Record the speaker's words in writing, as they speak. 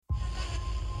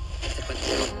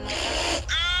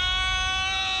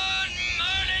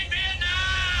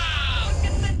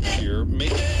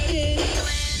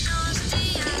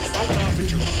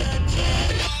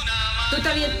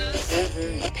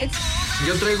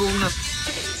Yo traigo una...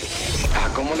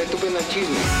 ¿Cómo le tupen al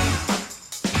chisme?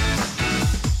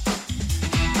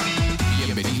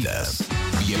 Bienvenidas,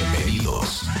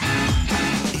 bienvenidos.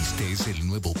 Este es el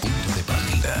nuevo punto de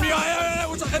partida. ¡Hay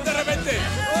mucha gente de repente!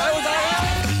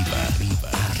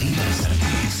 Arriba San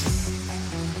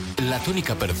Luis. La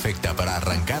tónica perfecta para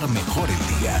arrancar mejor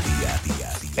el día.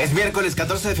 Es miércoles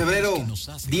 14 de febrero,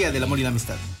 Día del Amor y la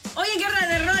Amistad. Hoy en Guerra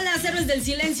de Rolas, Héroes del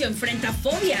Silencio enfrenta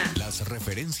Fobia. Las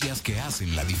referencias que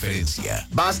hacen la diferencia.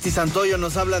 Vasthy Santoyo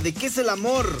nos habla de qué es el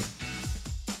amor.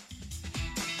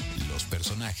 Los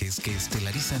personajes que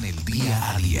estelarizan el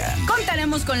día a día.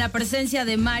 Contaremos con la presencia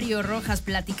de Mario Rojas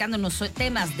platicándonos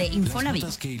temas de Infonavit. Las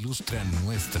notas que ilustran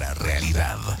nuestra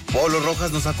realidad. Polo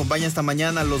Rojas nos acompaña esta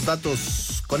mañana, los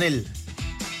datos con él.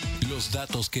 Los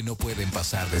datos que no pueden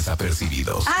pasar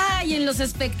desapercibidos. ¡Ay! En los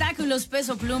espectáculos,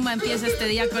 Peso Pluma empieza este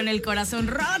día con el corazón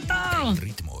roto. El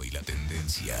ritmo y la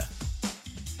tendencia.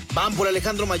 Van por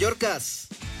Alejandro Mayorkas.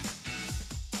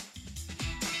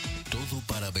 Todo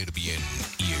para ver bien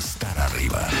y estar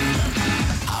arriba.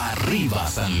 Arriba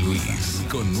San Luis.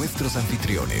 Con nuestros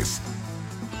anfitriones.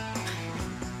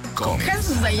 Con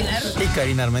Jesús Aguilar y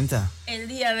Karina Armenta. El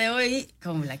día de hoy,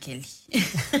 como la Kelly.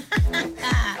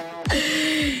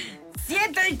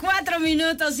 7:04,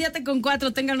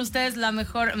 7:04. Tengan ustedes la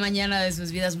mejor mañana de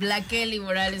sus vidas. Black Kelly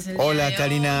Morales. Hola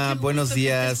Karina, buenos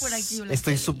días.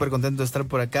 Estoy súper contento de estar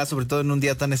por acá, sobre todo en un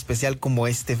día tan especial como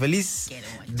este. Feliz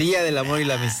Día del Amor y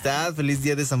la Amistad. Feliz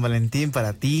Día de San Valentín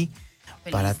para ti,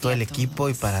 para todo el equipo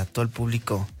y para todo el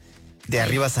público de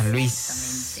Arriba San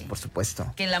Luis, por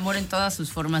supuesto. Que el amor en todas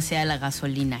sus formas sea la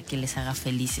gasolina que les haga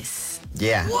felices.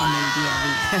 Yeah. En el día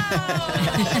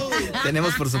a día.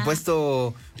 Tenemos, por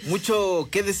supuesto, mucho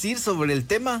que decir sobre el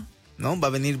tema, ¿no? Va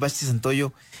a venir Vasthy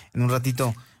Santoyo en un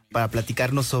ratito para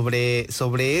platicarnos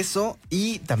sobre eso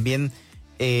y también,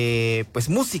 pues,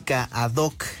 música ad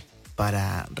hoc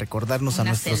para recordarnos a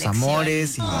nuestros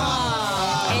amores y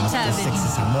a nuestros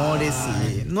exes amores.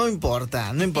 Y no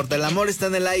importa, el amor está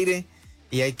en el aire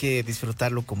y hay que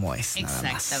disfrutarlo como es.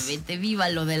 Exactamente,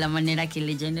 vívalo de la manera que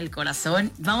le llene el corazón.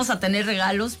 Vamos a tener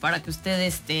regalos para que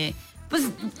usted pues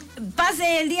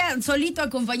pase el día solito,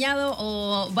 acompañado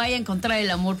o vaya a encontrar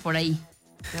el amor por ahí.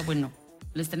 Pero bueno,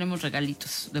 les tenemos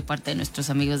regalitos de parte de nuestros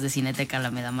amigos de Cineteca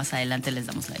Alameda. Más adelante les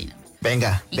damos la dinámica.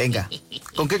 Venga.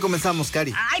 ¿Con qué comenzamos,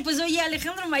 Cari? Ay, pues oye,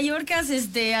 Alejandro Mayorkas,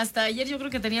 hasta ayer yo creo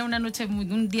que tenía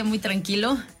un día muy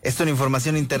tranquilo. Esto en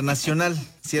información internacional,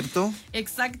 ¿cierto?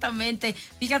 Exactamente.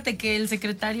 Fíjate que el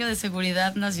secretario de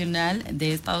Seguridad Nacional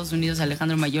de Estados Unidos,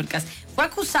 Alejandro Mayorkas, fue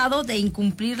acusado de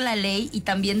incumplir la ley y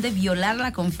también de violar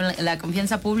la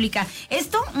confianza pública.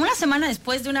 Esto una semana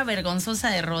después de una vergonzosa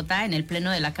derrota en el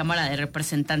Pleno de la Cámara de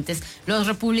Representantes. Los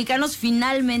republicanos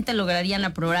finalmente lograrían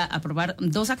aprobar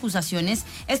dos acusaciones.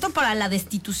 Esto para la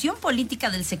destitución política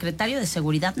del secretario de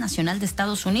Seguridad Nacional de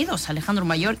Estados Unidos, Alejandro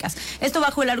Mayorkas. Esto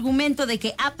bajo el argumento de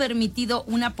que ha permitido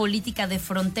una política de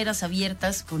fronteras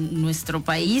abiertas con nuestro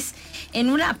país. En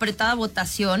una apretada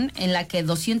votación en la que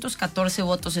 214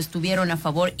 votos estuvieron a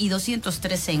favor y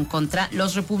 213 en contra,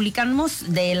 los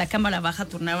republicanos de la Cámara Baja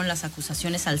turnaron las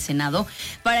acusaciones al Senado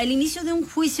para el inicio de un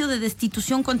juicio de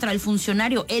destitución contra el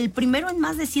funcionario, el primero en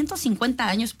más de 150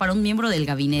 años para un miembro del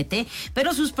gabinete,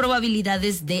 pero sus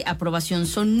probabilidades de aprobación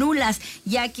son nulas,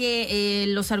 ya que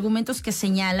los argumentos que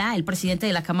señala el presidente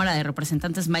de la Cámara de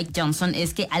Representantes, Mike Johnson,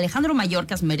 es que Alejandro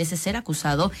Mayorkas merece ser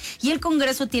acusado y el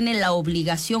Congreso tiene la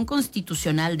obligación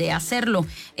constitucional de hacerlo.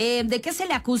 ¿De qué se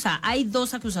le acusa? Hay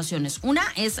dos acusaciones. Una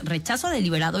es rechazo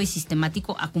deliberado y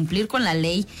sistemático a cumplir con la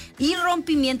ley y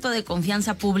rompimiento de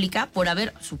confianza pública por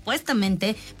haber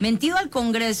supuestamente mentido al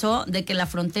Congreso de que la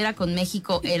frontera con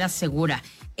México era segura.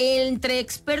 Entre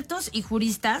expertos y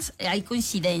juristas hay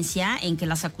coincidencia en que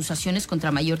las acusaciones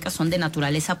contra Mayorkas son de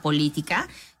naturaleza política,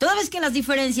 toda vez que las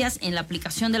diferencias en la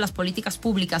aplicación de las políticas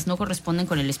públicas no corresponden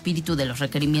con el espíritu de los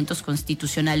requerimientos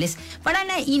constitucionales para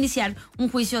iniciar un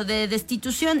juicio de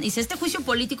destitución. Dice, este juicio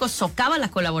político socava la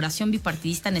colaboración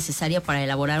bipartidista necesaria para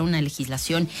elaborar una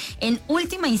legislación. En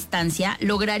última instancia,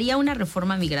 lograría una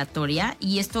reforma migratoria,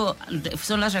 y esto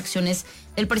son las reacciones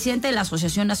del presidente de la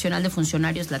Asociación Nacional de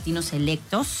Funcionarios Latinos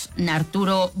Electos,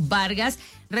 Arturo Vargas.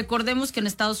 Recordemos que en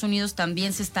Estados Unidos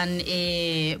también se están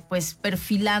pues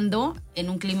perfilando en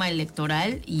un clima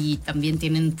electoral y también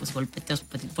tienen pues golpeteos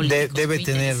políticos.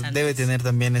 Debe tener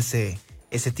también ese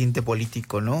tinte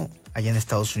político, ¿no? Allá en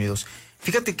Estados Unidos.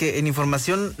 Fíjate que en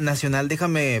información nacional,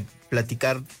 déjame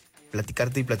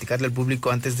platicarte y platicarle al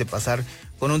público antes de pasar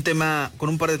con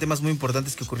un par de temas muy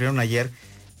importantes que ocurrieron ayer.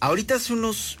 Ahorita hace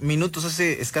unos minutos,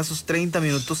 hace escasos 30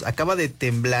 minutos, acaba de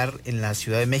temblar en la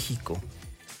Ciudad de México.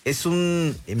 Es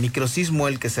un microsismo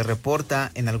el que se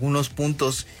reporta en algunos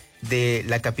puntos de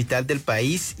la capital del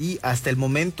país y hasta el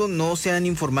momento no se han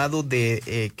informado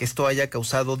de que esto haya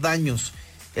causado daños.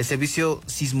 El Servicio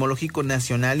Sismológico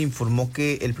Nacional informó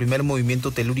que el primer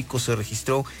movimiento telúrico se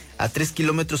registró a 3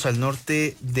 kilómetros al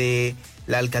norte de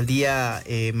la alcaldía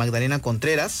Magdalena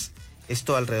Contreras,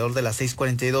 esto alrededor de las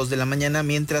 6:42 de la mañana,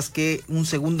 mientras que un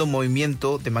segundo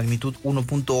movimiento de magnitud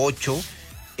 1.8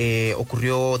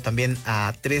 ocurrió también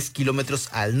a 3 kilómetros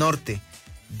al norte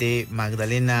de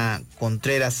Magdalena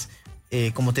Contreras.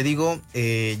 Como te digo,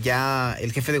 ya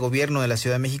el jefe de gobierno de la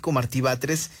Ciudad de México, Martí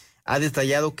Batres, ha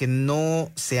detallado que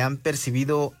no se han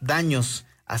percibido daños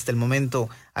hasta el momento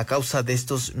a causa de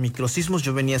estos microsismos.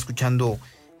 Yo venía escuchando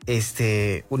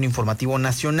un informativo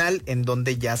nacional en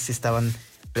donde ya se estaban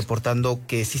reportando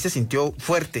que sí se sintió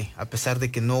fuerte, a pesar de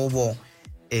que no hubo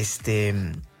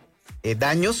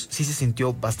daños, sí se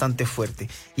sintió bastante fuerte.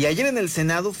 Y ayer en el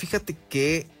Senado, fíjate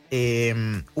que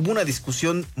hubo una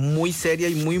discusión muy seria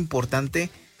y muy importante.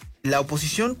 La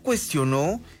oposición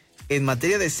cuestionó en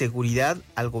materia de seguridad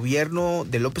al gobierno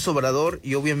de López Obrador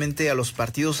y obviamente a los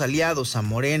partidos aliados, a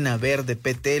Morena, Verde,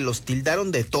 PT, los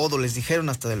tildaron de todo, les dijeron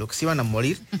hasta de lo que se iban a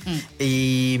morir.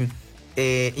 Y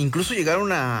incluso llegaron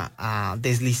a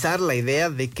deslizar la idea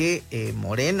de que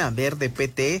Morena, Verde,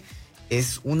 PT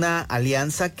es una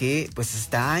alianza que pues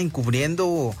está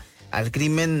encubriendo al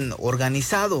crimen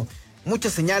organizado.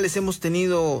 Muchas señales hemos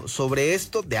tenido sobre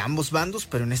esto de ambos bandos,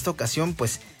 pero en esta ocasión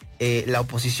pues la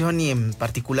oposición y en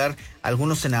particular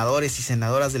algunos senadores y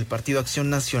senadoras del Partido Acción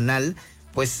Nacional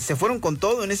pues se fueron con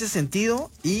todo en ese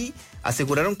sentido y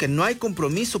aseguraron que no hay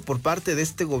compromiso por parte de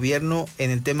este gobierno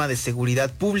en el tema de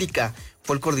seguridad pública.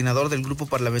 Fue el coordinador del grupo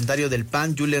parlamentario del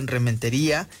PAN, Julen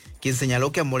Rementería, quien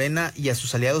señaló que a Morena y a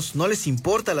sus aliados no les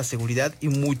importa la seguridad y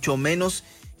mucho menos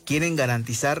quieren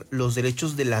garantizar los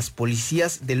derechos de los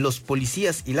policías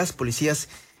y las policías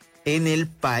en el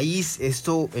país.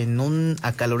 Esto en un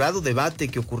acalorado debate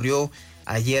que ocurrió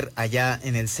ayer allá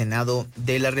en el Senado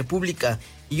de la República.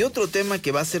 Y otro tema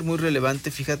que va a ser muy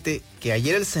relevante, fíjate que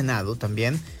ayer el Senado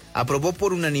también aprobó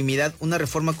por unanimidad una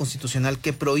reforma constitucional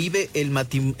que prohíbe el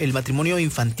matrimonio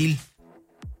infantil.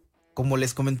 Como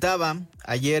les comentaba,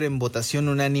 ayer en votación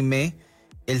unánime,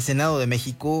 el Senado de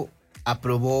México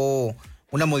aprobó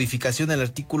una modificación al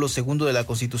artículo 2 de la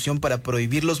Constitución para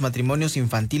prohibir los matrimonios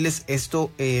infantiles, esto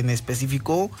en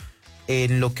específico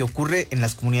en lo que ocurre en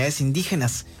las comunidades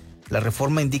indígenas. La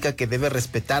reforma indica que debe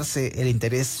respetarse el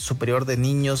interés superior de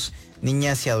niños,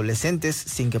 niñas y adolescentes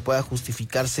sin que pueda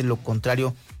justificarse lo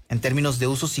contrario en términos de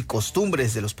usos y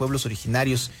costumbres de los pueblos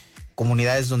originarios,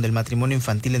 comunidades donde el matrimonio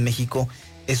infantil en México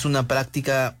es una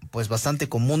práctica pues bastante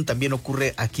común. También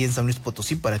ocurre aquí en San Luis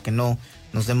Potosí, para que no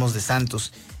nos demos de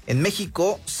santos. En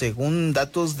México, según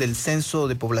datos del Censo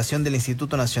de Población del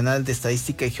Instituto Nacional de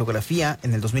Estadística y Geografía,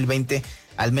 en el 2020,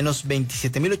 al menos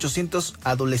 27,800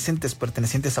 adolescentes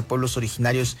pertenecientes a pueblos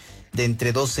originarios de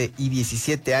entre 12 y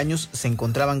 17 años se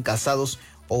encontraban casados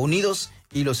o unidos,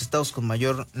 y los estados con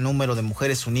mayor número de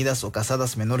mujeres unidas o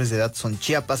casadas menores de edad son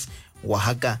Chiapas,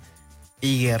 Oaxaca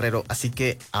y Guerrero. Así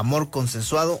que, amor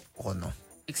consensuado o no.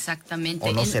 Exactamente.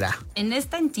 ¿O no será? En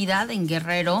esta entidad, en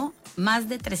Guerrero, más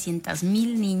de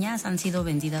 300,000 niñas han sido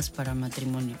vendidas para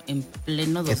matrimonio en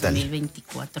pleno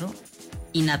 2024.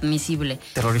 Inadmisible.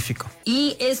 Terrorífico.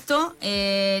 Y esto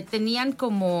tenían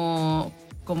como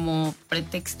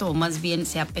pretexto, o más bien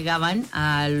se apegaban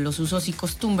a los usos y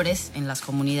costumbres en las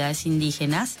comunidades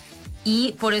indígenas,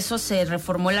 y por eso se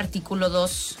reformó el artículo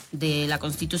 2 de la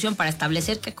Constitución para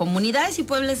establecer que comunidades y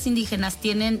pueblos indígenas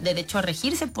tienen derecho a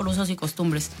regirse por usos y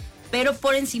costumbres, pero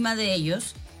por encima de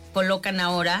ellos colocan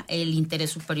ahora el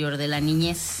interés superior de la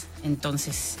niñez.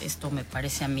 Entonces, esto me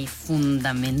parece a mí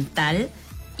fundamental.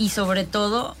 Y sobre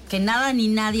todo, que nada ni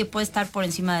nadie puede estar por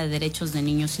encima de derechos de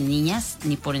niños y niñas,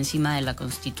 ni por encima de la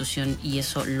Constitución. Y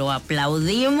eso lo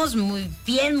aplaudimos muy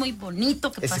bien, muy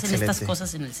bonito que pasen estas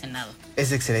cosas en el Senado.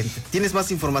 Es excelente. Tienes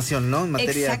más información, ¿no? En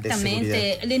materia de seguridad.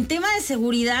 Exactamente. En tema de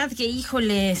seguridad, que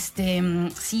híjole,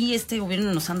 sí, este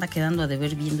gobierno nos anda quedando a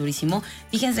deber bien durísimo.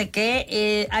 Fíjense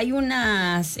que hay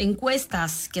unas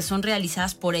encuestas que son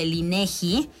realizadas por el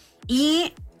INEGI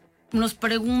y nos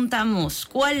preguntamos,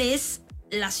 ¿cuál es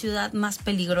la ciudad más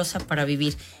peligrosa para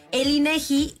vivir? El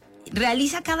INEGI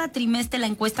realiza cada trimestre la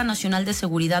encuesta nacional de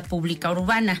seguridad pública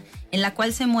urbana, en la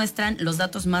cual se muestran los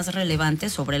datos más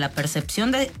relevantes sobre la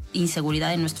percepción de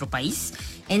inseguridad en nuestro país.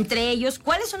 Entre ellos,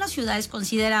 ¿cuáles son las ciudades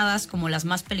consideradas como las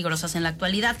más peligrosas en la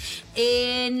actualidad?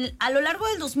 A lo largo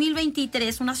del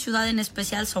 2023, una ciudad en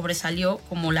especial sobresalió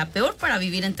como la peor para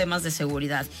vivir en temas de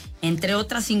seguridad, entre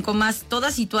otras 5 más,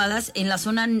 todas situadas en la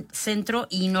zona centro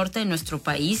y norte de nuestro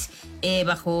país.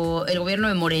 bajo el gobierno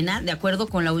de Morena, de acuerdo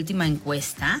con la última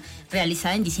encuesta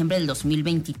realizada en diciembre del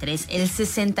 2023, el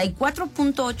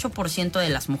 64.8% de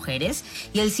las mujeres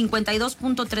y el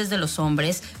 52.3% de los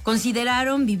hombres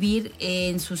consideraron que vivir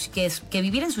en su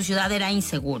ciudad era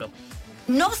inseguro.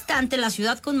 No obstante, la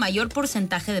ciudad con mayor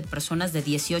porcentaje de personas de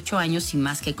 18 años y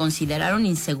más que consideraron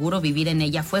inseguro vivir en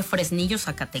ella fue Fresnillo,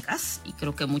 Zacatecas, y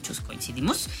creo que muchos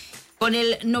coincidimos, con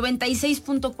el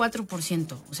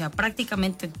 96.4%, o sea,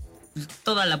 prácticamente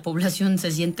toda la población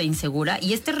se siente insegura,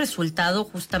 y este resultado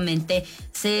justamente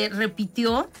se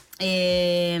repitió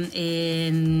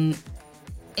en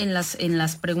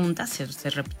las preguntas, se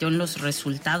repitió en los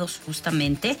resultados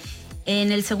justamente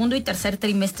en el segundo y tercer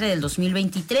trimestre del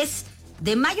 2023,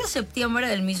 de mayo a septiembre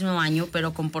del mismo año,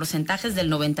 pero con porcentajes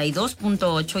del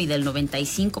 92.8 y del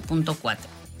 95.4.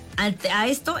 A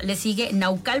esto le sigue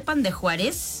Naucalpan de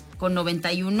Juárez con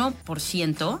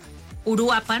 91%,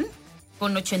 Uruapan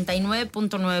con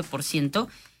 89.9%,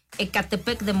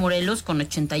 Ecatepec de Morelos con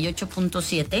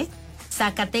 88.7%,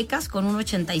 Zacatecas con un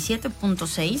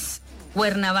 87.6%,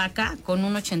 Cuernavaca con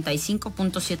un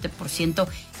 85.7%.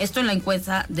 Esto en la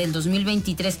encuesta del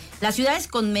 2023. Las ciudades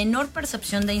con menor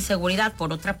percepción de inseguridad,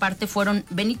 por otra parte, fueron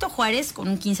Benito Juárez con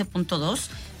un 15.2%,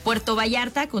 Puerto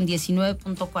Vallarta con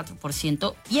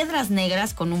 19.4%, Piedras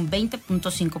Negras con un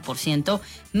 20.5%,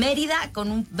 Mérida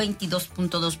con un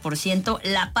 22.2%,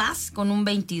 La Paz con un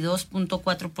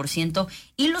 22.4%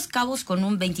 y Los Cabos con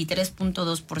un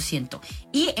 23.2%.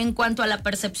 Y en cuanto a la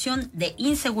percepción de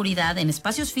inseguridad en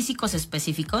espacios físicos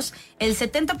específicos, el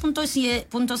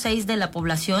 70.6% de la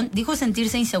población dijo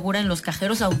sentirse insegura en los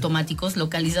cajeros automáticos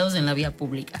localizados en la vía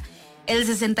pública, el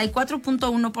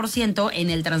 64.1%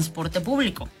 en el transporte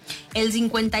público, el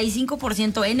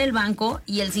 55% en el banco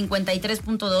y el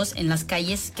 53.2% en las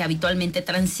calles que habitualmente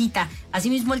transita.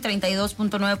 Asimismo, el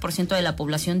 32.9% de la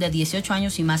población de 18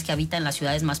 años y más que habita en las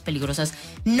ciudades más peligrosas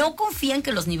no confía en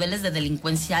que los niveles de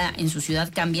delincuencia en su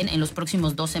ciudad cambien en los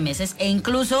próximos 12 meses e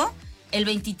incluso el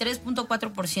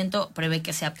 23.4% prevé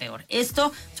que sea peor.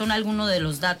 Esto son algunos de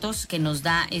los datos que nos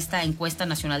da esta encuesta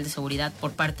nacional de seguridad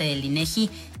por parte del INEGI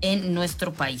en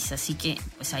nuestro país. Así que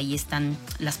pues ahí están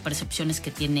las percepciones que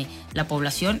tiene la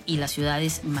población y las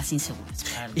ciudades más inseguras.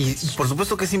 Y por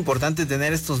supuesto que es importante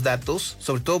tener estos datos,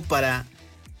 sobre todo para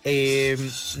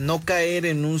no caer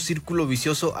en un círculo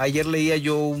vicioso. Ayer leía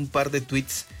yo un par de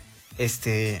tweets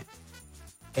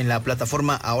en la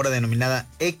plataforma ahora denominada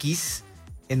X,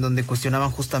 en donde cuestionaban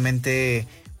justamente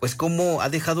pues cómo ha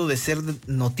dejado de ser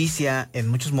noticia en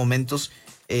muchos momentos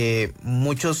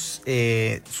muchos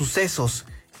sucesos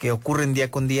que ocurren día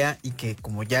con día y que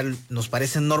como ya nos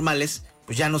parecen normales,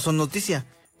 pues ya no son noticia,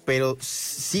 pero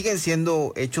siguen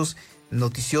siendo hechos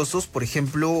noticiosos. Por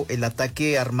ejemplo, el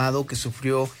ataque armado que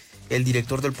sufrió el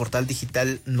director del portal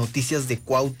digital Noticias de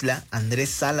Cuautla,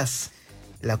 Andrés Salas,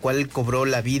 la cual cobró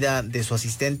la vida de su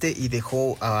asistente y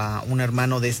dejó a un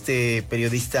hermano de este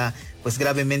periodista pues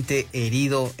gravemente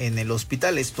herido en el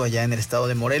hospital, esto allá en el estado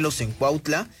de Morelos, en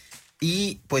Cuautla.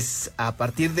 Y pues a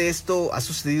partir de esto ha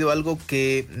sucedido algo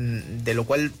que de lo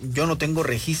cual yo no tengo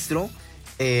registro.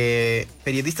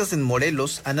 Periodistas en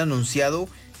Morelos han anunciado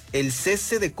el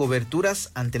cese de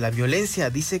coberturas ante la violencia.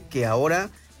 Dice que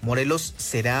ahora Morelos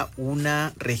será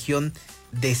una región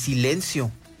de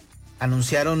silencio.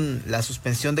 Anunciaron la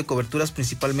suspensión de coberturas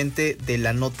principalmente de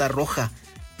la Nota Roja.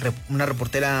 Una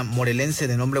reportera morelense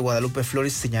de nombre Guadalupe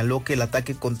Flores señaló que el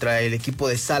ataque contra el equipo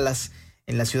de Salas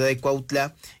en la ciudad de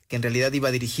Cuautla, que en realidad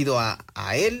iba dirigido a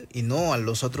él y no a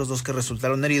los otros dos que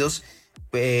resultaron heridos,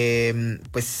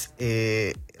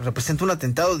 representa un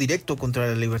atentado directo contra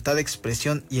la libertad de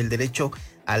expresión y el derecho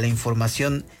a la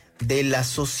información de la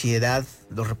sociedad.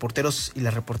 Los reporteros y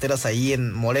las reporteras ahí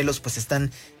en Morelos pues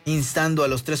están instando a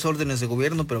los tres órdenes de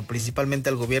gobierno, pero principalmente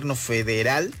al gobierno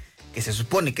federal, que se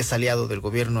supone que es aliado del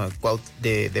gobierno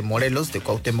de Morelos, de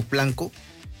Cuauhtémoc Blanco,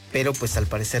 pero pues al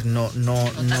parecer no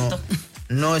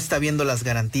está viendo las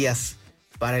garantías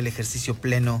para el ejercicio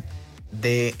pleno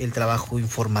del trabajo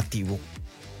informativo.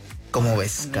 ¿Cómo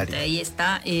ves, Karina? Ahí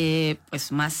está,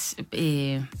 pues más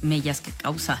mellas que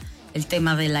causa el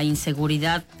tema de la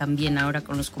inseguridad también ahora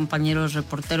con los compañeros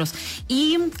reporteros.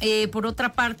 Y por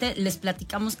otra parte, les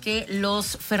platicamos que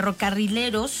los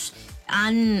ferrocarrileros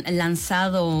han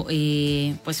lanzado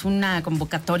pues una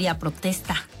convocatoria a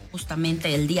protesta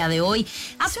justamente el día de hoy.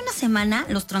 Hace una semana,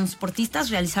 los transportistas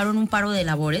realizaron un paro de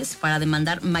labores para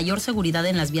demandar mayor seguridad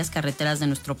en las vías carreteras de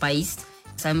nuestro país.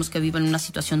 Sabemos que viven una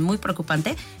situación muy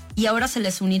preocupante, y ahora se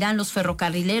les unirán los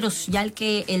ferrocarrileros, ya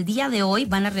que el día de hoy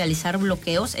van a realizar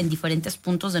bloqueos en diferentes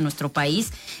puntos de nuestro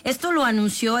país. Esto lo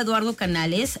anunció Eduardo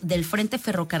Canales del Frente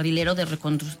Ferrocarrilero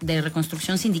de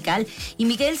Reconstrucción Sindical y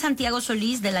Miguel Santiago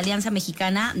Solís de la Alianza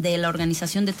Mexicana de la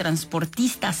Organización de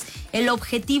Transportistas. El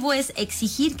objetivo es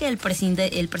exigir que el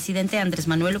presidente Andrés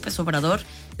Manuel López Obrador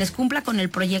les cumpla con el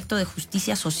proyecto de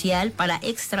justicia social para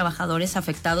ex trabajadores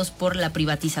afectados por la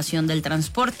privatización del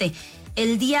transporte.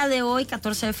 El día de hoy,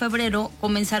 14 de febrero,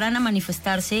 comenzarán a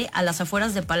manifestarse a las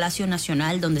afueras de Palacio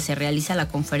Nacional, donde se realiza la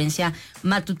conferencia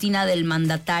matutina del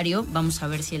mandatario. Vamos a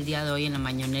ver si el día de hoy en la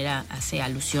mañanera hace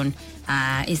alusión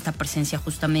a esta presencia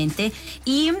justamente.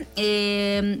 Y,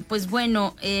 pues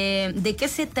bueno, ¿de qué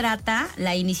se trata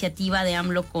la iniciativa de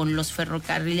AMLO con los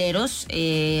ferrocarrileros?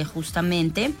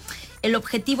 Justamente, el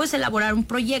objetivo es elaborar un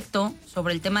proyecto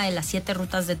sobre el tema de las 7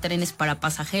 rutas de trenes para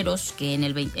pasajeros que en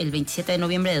el 27 de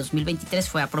noviembre de 2023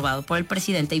 fue aprobado por el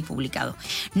presidente y publicado.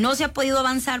 No se ha podido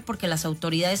avanzar porque las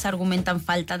autoridades argumentan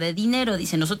falta de dinero.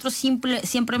 Dice, nosotros siempre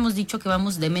hemos dicho que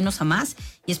vamos de menos a más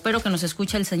y espero que nos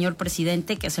escuche el señor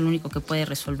presidente, que es el único que puede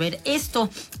resolver esto.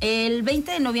 El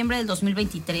 20 de noviembre del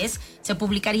 2023 se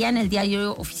publicaría en el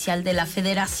Diario Oficial de la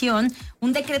Federación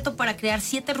un decreto para crear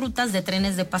 7 rutas de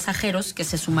trenes de pasajeros que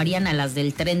se sumarían a las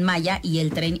del Tren Maya y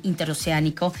el tren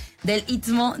interoceánico del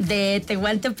Istmo de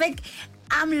Tehuantepec.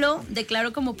 AMLO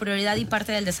declaró como prioridad y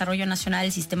parte del desarrollo nacional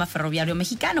el sistema ferroviario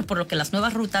mexicano, por lo que las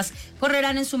nuevas rutas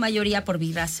correrán en su mayoría por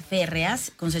vías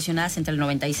férreas concesionadas entre el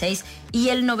 96 y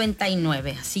el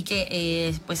 99. Así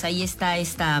que, pues ahí está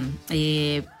esta...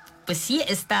 pues sí,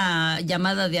 esta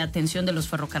llamada de atención de los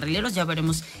ferrocarrileros. Ya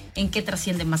veremos en qué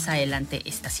trasciende más adelante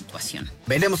esta situación.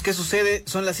 Veremos qué sucede.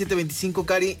 Son las 7:25,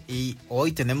 Cari, y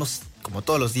hoy tenemos, como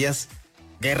todos los días,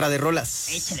 guerra de rolas.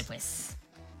 Échale pues.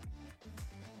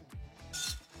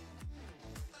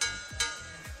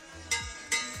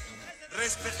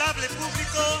 Respetable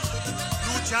público,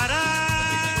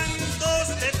 lucharán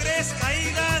 2 de 3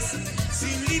 caídas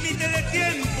sin límite de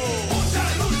tiempo.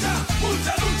 ¡Mucha lucha!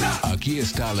 ¡Mucha lucha! Aquí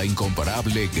está la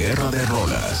incomparable guerra de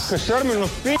rolas. Que se armen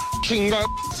los chingados.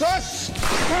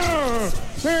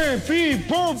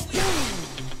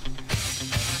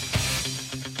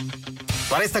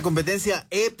 Para esta competencia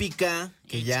épica,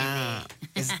 que ya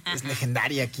es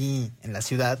legendaria aquí en la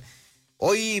ciudad,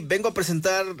 hoy vengo a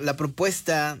presentar la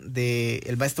propuesta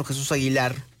del maestro Jesús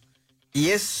Aguilar, y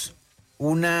es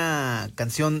una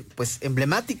canción pues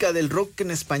emblemática del rock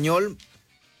en español.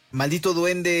 Maldito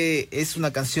Duende es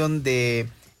una canción de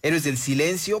Héroes del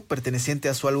Silencio, perteneciente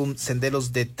a su álbum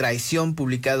Senderos de Traición,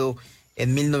 publicado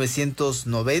en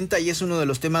 1990, y es uno de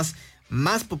los temas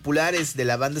más populares de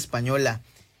la banda española.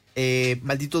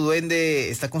 Maldito Duende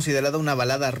está considerada una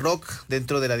balada rock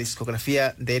dentro de la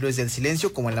discografía de Héroes del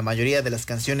Silencio. Como en la mayoría de las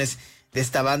canciones de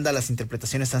esta banda, las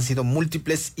interpretaciones han sido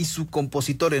múltiples y su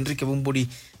compositor, Enrique Bunbury,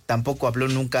 tampoco habló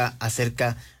nunca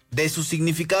acerca de su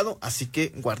significado, así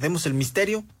que guardemos el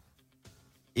misterio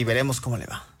y veremos cómo le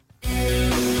va.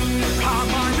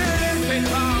 Amanece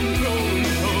tan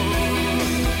pronto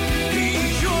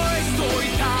y yo estoy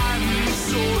tan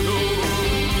solo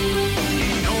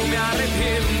y no me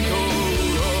arrepiento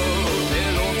de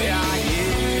lo de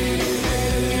ayer.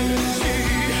 Sí,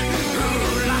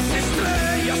 las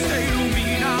estrellas te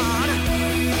iluminan,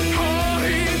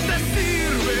 hoy te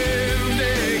sirven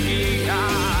de guía,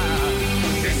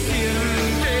 te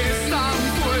sientes tan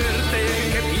fuerte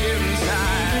que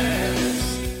piensas.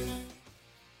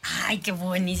 Ay, qué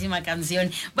buenísima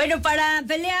canción. Bueno, para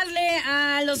pelearle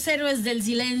a los Héroes del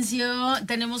Silencio,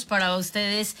 tenemos para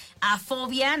ustedes a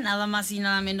Fobia, nada más y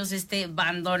nada menos este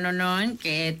bandononón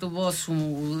que tuvo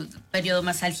su periodo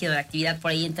más álgido de actividad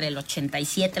por ahí entre el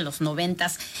 87 y los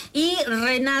 90 y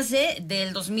renace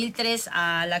del 2003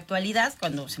 a la actualidad,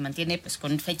 cuando se mantiene pues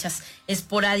con fechas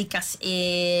esporádicas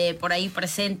por ahí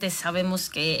presentes. Sabemos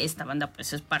que esta banda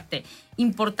pues es parte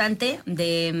importante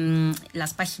de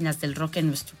las páginas del rock en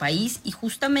nuestro país, y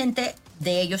justamente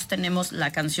de ellos tenemos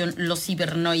la canción Los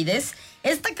Cibernoides.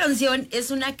 Esta canción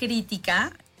es una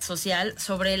crítica social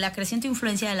sobre la creciente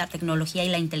influencia de la tecnología y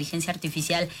la inteligencia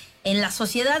artificial en la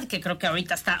sociedad, que creo que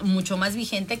ahorita está mucho más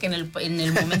vigente que en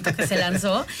el momento que se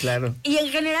lanzó. Claro. Y en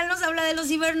general nos habla de los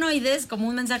cibernoides como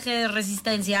un mensaje de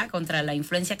resistencia contra la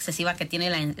influencia excesiva que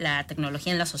tiene la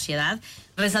tecnología en la sociedad,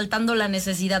 resaltando la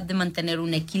necesidad de mantener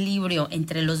un equilibrio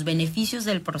entre los beneficios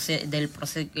del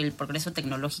progreso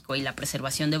tecnológico y la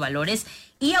preservación de valores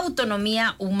y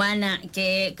autonomía humana,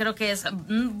 que creo que es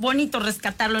bonito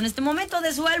rescatarlo en este momento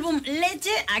de su álbum Leche.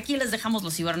 Aquí les dejamos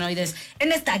los cibernoides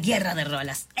en esta guerra de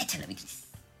rolas. Échale, mi Cris.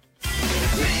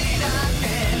 Mira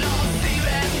que los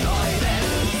cibernoides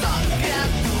son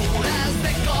criaturas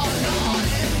de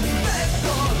colores.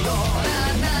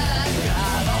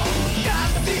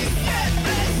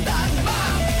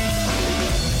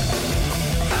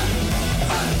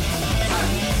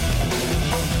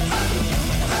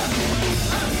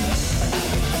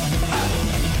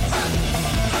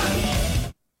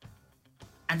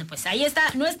 Pues ahí está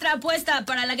nuestra apuesta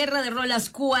para la guerra de rolas.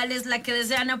 ¿Cuál es la que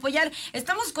desean apoyar?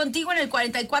 Estamos contigo en el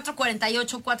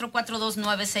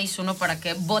 4448-442-961 para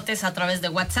que votes a través de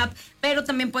WhatsApp, pero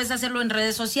también puedes hacerlo en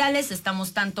redes sociales.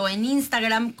 Estamos tanto en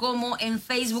Instagram como en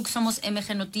Facebook. Somos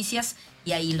MG Noticias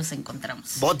y ahí los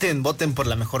encontramos. Voten por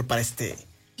la mejor para este...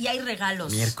 Y hay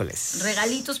regalos. Miércoles.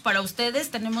 Regalitos para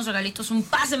ustedes. Tenemos regalitos, un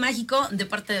pase mágico de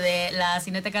parte de la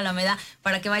Cineteca Alameda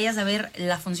para que vayas a ver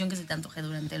la función que se te antoje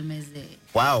durante el mes de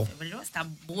febrero. Está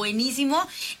buenísimo.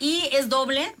 Y es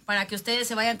doble para que ustedes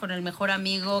se vayan con el mejor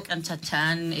amigo,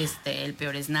 Canchachán, el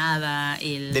peor es nada.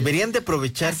 Deberían de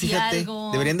aprovechar, fíjate.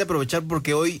 Algo. Deberían de aprovechar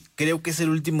porque hoy creo que es el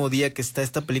último día que está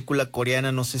esta película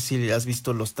coreana. No sé si has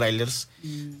visto los trailers.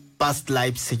 Past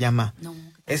Lives se llama. No.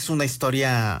 Es una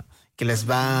historia que les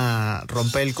va a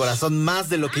romper el corazón más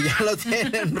de lo que ya lo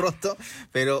tienen roto,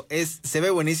 pero se ve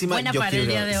buenísima. Buena para el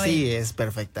día de hoy. Sí, es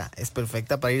perfecta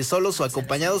para ir solos o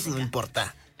acompañados, no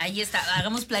importa. Ahí está,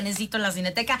 hagamos planecito en la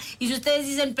Cineteca. Y si ustedes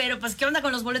dicen, pero pues, ¿qué onda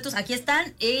con los boletos? Aquí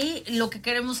están. Y lo que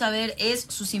queremos saber es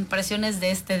sus impresiones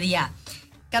de este día.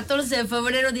 14 de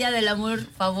febrero, Día del Amor,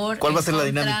 favor. ¿Cuál va a ser la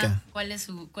dinámica? ¿Cuál es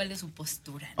su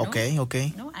postura? ¿no? Ok.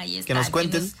 ¿No? Ahí está. Que nos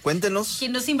cuéntenos.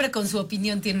 Quien nos siembra con su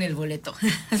opinión tiene el boleto.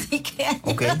 Así que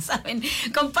ya saben.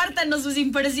 Compártanos sus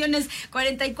impresiones.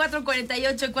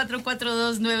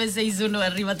 4448-442-961.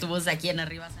 Arriba tu voz aquí en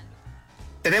Arriba San Luis.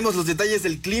 Tenemos los detalles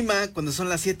del clima cuando son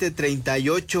las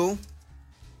 7:38.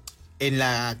 En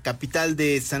la capital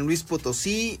de San Luis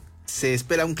Potosí se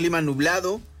espera un clima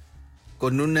nublado,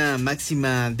 con una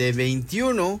máxima de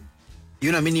 21 y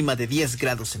una mínima de 10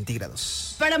 grados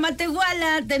centígrados. Para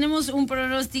Matehuala tenemos un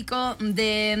pronóstico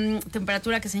de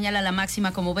temperatura que señala la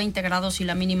máxima como 20 grados y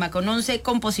la mínima con 11,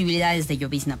 con posibilidades de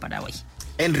llovizna para hoy.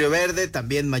 En Río Verde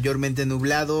también mayormente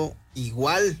nublado,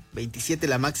 igual 27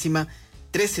 la máxima,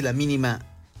 13 la mínima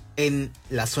en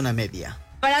la zona media.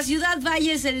 Para Ciudad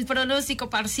Valles el pronóstico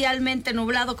parcialmente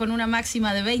nublado con una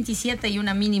máxima de 27 y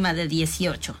una mínima de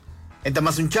 18. En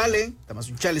Tamazunchale,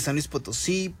 San Luis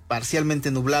Potosí, parcialmente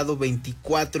nublado,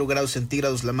 24 grados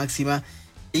centígrados la máxima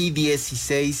y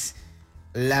 16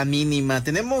 la mínima.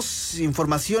 Tenemos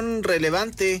información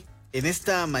relevante en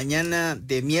esta mañana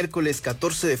de miércoles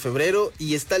 14 de febrero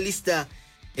y está lista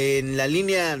en la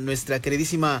línea nuestra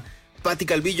queridísima Pati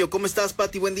Calvillo. ¿Cómo estás,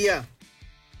 Pati? Buen día.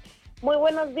 Muy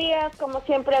buenos días, como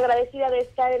siempre agradecida de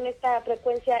estar en esta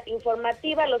frecuencia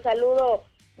informativa. Los saludo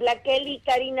Blaquel y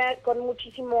Karina con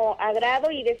muchísimo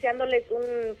agrado y deseándoles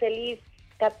un feliz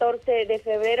 14 de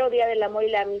febrero, Día del Amor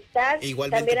y la Amistad.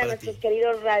 Igualmente también a nuestros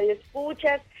queridos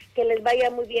radioescuchas, que les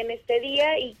vaya muy bien este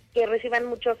día y que reciban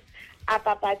muchos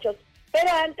apapachos.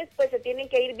 Pero antes, pues se tienen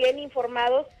que ir bien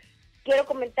informados. Quiero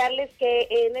comentarles que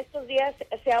en estos días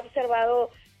se ha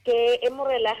observado que hemos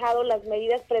relajado las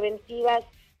medidas preventivas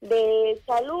de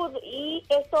salud y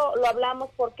esto lo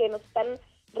hablamos porque nos están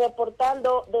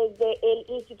reportando desde el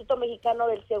Instituto Mexicano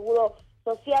del Seguro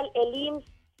Social, el IMSS,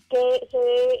 que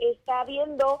se está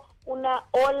viendo una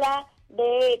ola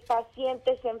de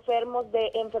pacientes enfermos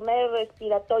de enfermedades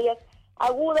respiratorias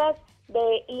agudas,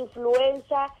 de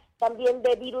influenza, también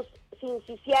de virus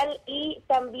sincicial y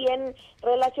también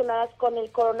relacionadas con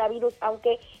el coronavirus,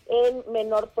 aunque en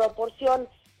menor proporción.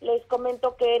 Les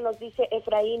comento que nos dice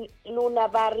Efraín Luna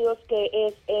Barrios, que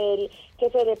es el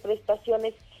jefe de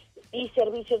prestaciones y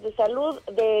servicios de salud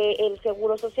del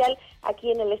Seguro Social aquí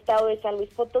en el estado de San Luis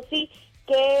Potosí,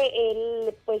 que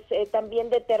él también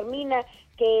determina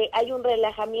que hay un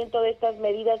relajamiento de estas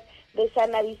medidas de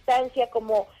sana distancia,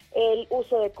 como el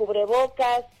uso de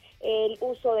cubrebocas, el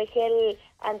uso de gel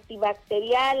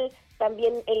antibacterial,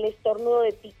 también el estornudo de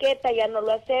etiqueta, ya no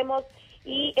lo hacemos,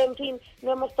 y en fin,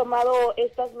 no hemos tomado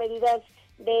estas medidas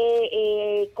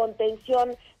de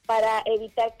contención para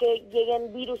evitar que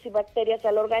lleguen virus y bacterias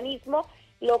al organismo.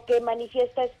 Lo que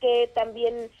manifiesta es que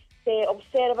también se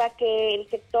observa que el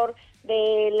sector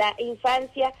de la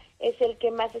infancia es el que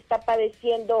más está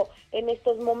padeciendo en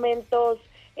estos momentos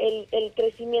el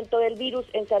crecimiento del virus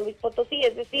en San Luis Potosí,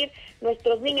 es decir,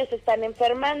 nuestros niños están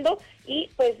enfermando y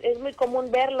pues es muy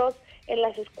común verlos en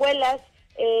las escuelas,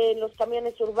 en los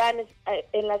camiones urbanos,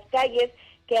 en las calles,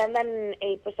 que andan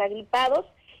agripados.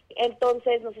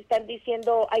 Entonces nos están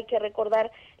diciendo hay que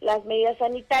recordar las medidas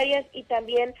sanitarias y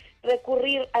también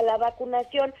recurrir a la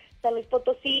vacunación. San Luis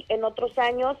Potosí en otros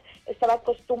años estaba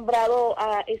acostumbrado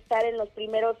a estar en los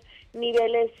primeros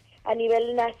niveles a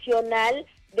nivel nacional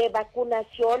de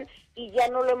vacunación y ya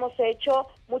no lo hemos hecho.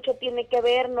 Mucho tiene que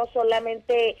ver no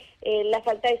solamente la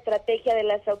falta de estrategia de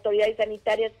las autoridades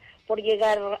sanitarias por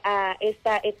llegar a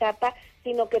esta etapa,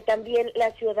 sino que también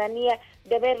la ciudadanía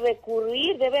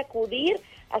debe acudir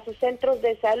a sus centros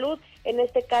de salud, en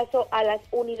este caso a las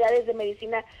unidades de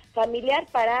medicina familiar,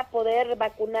 para poder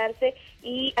vacunarse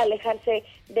y alejarse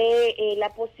de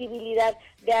la posibilidad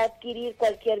de adquirir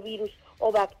cualquier virus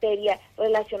o bacteria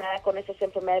relacionada con esas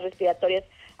enfermedades respiratorias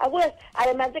agudas.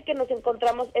 Además de que nos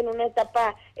encontramos en una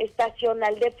etapa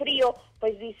estacional de frío,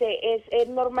 pues dice, es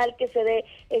normal que se dé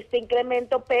este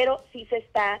incremento, pero sí se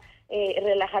está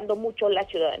relajando mucho la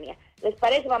ciudadanía. ¿Les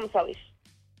parece? Vamos a oír.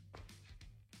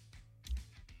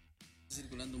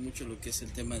 Circulando mucho lo que es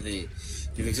el tema de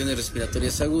infecciones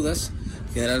respiratorias agudas.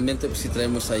 Generalmente pues sí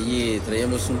traíamos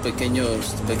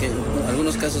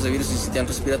algunos casos de virus sincitial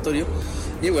respiratorio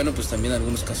y bueno, pues también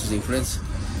algunos casos de influenza.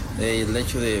 El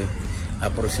hecho de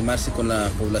aproximarse con la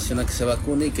población a que se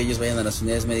vacune y que ellos vayan a las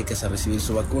unidades médicas a recibir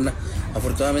su vacuna.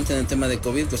 Afortunadamente en el tema de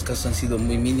COVID los casos han sido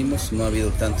muy mínimos, no ha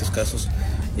habido tantos casos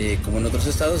como en otros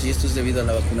estados, y esto es debido a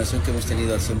la vacunación que hemos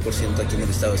tenido al 100% aquí en el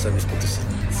estado de San Luis Potosí.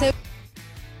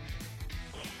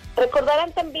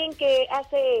 Recordarán también que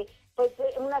hace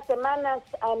unas semanas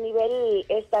a nivel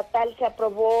estatal se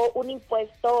aprobó un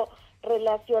impuesto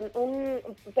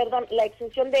la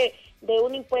exención de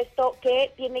un impuesto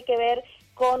que tiene que ver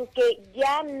con que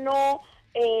ya no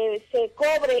se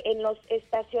cobre en los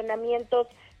estacionamientos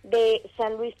de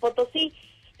San Luis Potosí,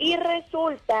 y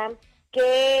resulta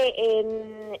que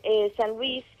en San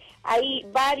Luis hay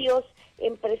varios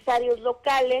empresarios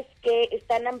locales que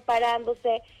están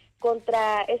amparándose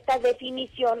contra esta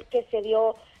definición que se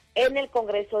dio en el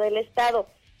Congreso del Estado.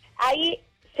 Ahí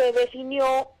se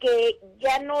definió que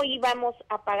ya no íbamos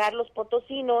a pagar los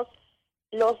potosinos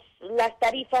las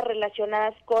tarifas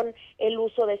relacionadas con el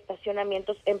uso de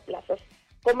estacionamientos en plazas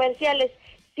comerciales.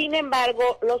 Sin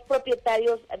embargo, los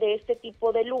propietarios de este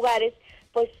tipo de lugares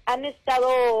pues han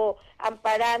estado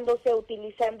amparándose,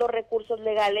 utilizando recursos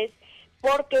legales,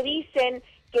 porque dicen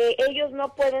que ellos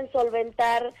no pueden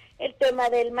solventar el tema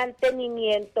del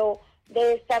mantenimiento,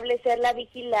 de establecer la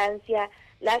vigilancia,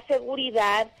 la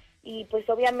seguridad y pues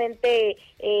obviamente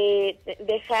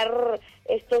dejar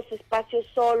estos espacios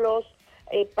solos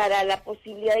para la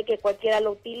posibilidad de que cualquiera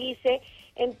lo utilice.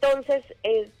 Entonces,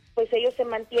 pues ellos se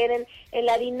mantienen en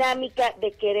la dinámica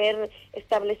de querer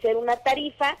establecer una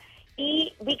tarifa,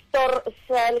 y Víctor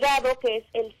Salgado, que es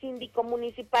el síndico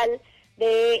municipal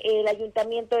del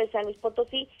Ayuntamiento de San Luis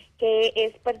Potosí, que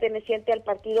es perteneciente al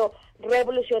Partido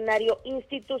Revolucionario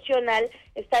Institucional,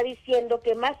 está diciendo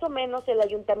que más o menos el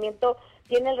ayuntamiento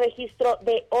tiene el registro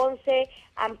de 11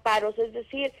 amparos, es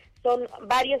decir, son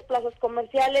varias plazas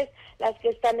comerciales las que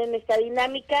están en esta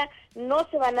dinámica. No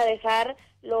se van a dejar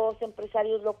los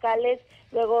empresarios locales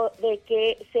luego de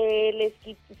que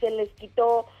se les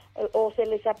quitó o se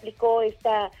les aplicó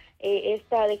esta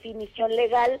definición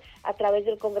legal a través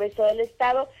del Congreso del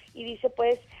Estado, y dice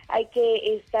pues hay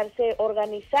que estarse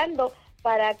organizando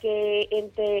para que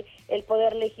entre el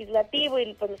Poder Legislativo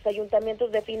y pues los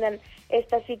ayuntamientos definan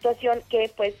esta situación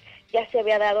que pues ya se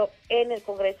había dado en el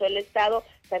Congreso del Estado,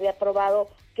 se había aprobado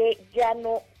que ya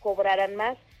no cobraran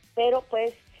más, pero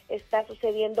pues está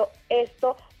sucediendo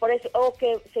esto, por eso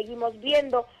que seguimos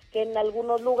viendo que en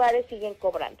algunos lugares siguen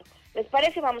cobrando. ¿Les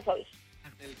parece? Vamos a oír.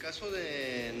 En el caso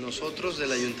de nosotros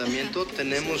del ayuntamiento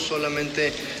tenemos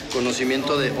solamente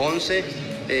conocimiento de 11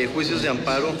 juicios de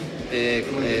amparo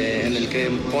en el que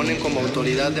ponen como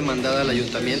autoridad demandada al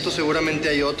ayuntamiento. Seguramente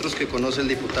hay otros que conoce el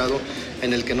diputado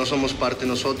en el que no somos parte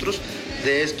nosotros.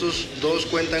 De estos, 2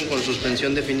 cuentan con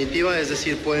suspensión definitiva, es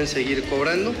decir, pueden seguir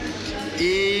cobrando,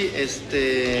 y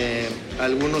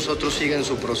algunos otros siguen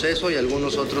su proceso y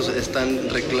algunos otros están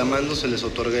reclamando se les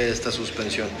otorgue esta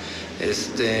suspensión.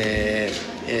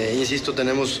 Insisto,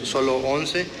 tenemos solo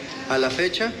 11 a la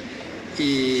fecha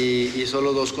y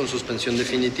solo 2 con suspensión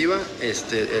definitiva.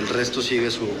 El resto sigue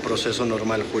su proceso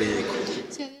normal jurídico.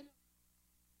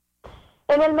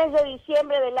 En el mes de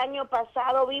diciembre del año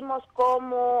pasado vimos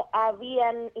cómo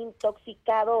habían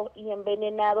intoxicado y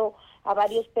envenenado a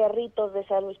varios perritos de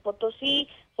San Luis Potosí,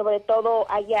 sobre todo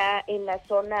allá en la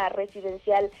zona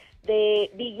residencial de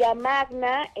Villa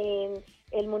Magna, en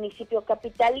el municipio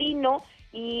capitalino,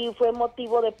 y fue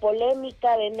motivo de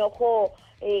polémica, de enojo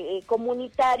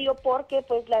comunitario, porque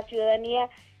pues la ciudadanía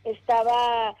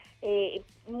estaba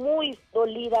muy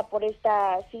dolida por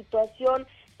esta situación.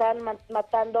 Están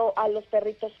matando a los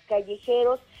perritos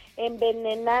callejeros,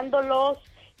 envenenándolos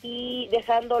y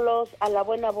dejándolos a la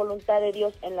buena voluntad de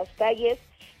Dios en las calles.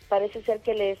 Parece ser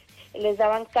que les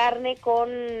daban carne con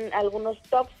algunos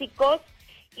tóxicos,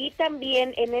 y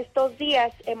también en estos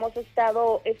días hemos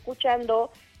estado escuchando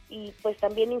y pues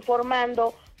también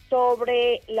informando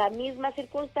sobre la misma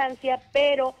circunstancia,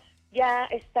 pero ya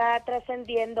está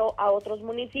trascendiendo a otros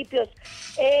municipios.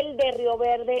 El de Río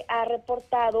Verde ha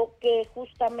reportado que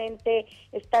justamente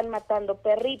están matando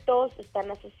perritos,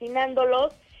 están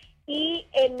asesinándolos, y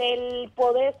en el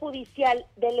Poder Judicial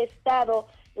del Estado,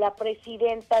 la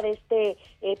presidenta de este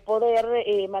poder,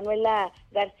 Manuela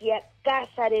García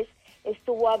Cázares,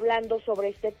 estuvo hablando sobre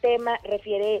este tema.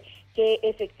 Refiere que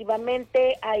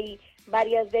efectivamente hay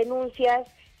varias denuncias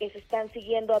que se están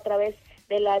siguiendo a través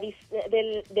de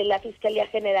la Fiscalía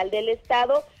General del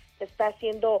Estado. Se está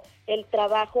haciendo el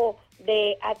trabajo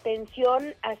de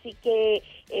atención, así que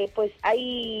pues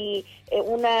hay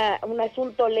un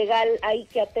asunto legal ahí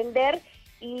que atender,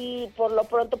 y por lo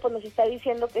pronto pues nos está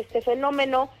diciendo que este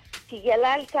fenómeno sigue al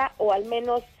alza, o al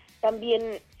menos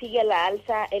también sigue a la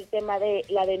alza el tema de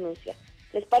la denuncia.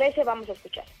 ¿Les parece? Vamos a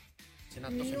escuchar.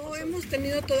 No hemos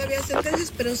tenido todavía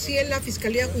sentencias, pero sí en la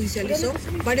Fiscalía judicializó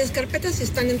varias carpetas y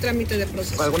están en trámite de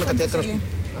proceso. ¿Alguna cantidad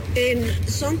de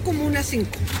son como unas 5.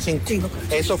 5.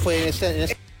 Eso fue en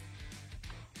este...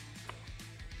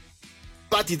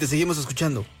 Pati, te seguimos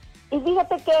escuchando. Y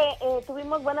fíjate que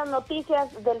tuvimos buenas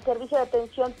noticias del Servicio de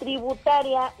Atención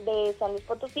Tributaria de San Luis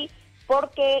Potosí,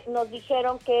 porque nos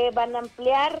dijeron que van a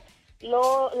ampliar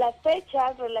las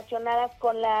fechas relacionadas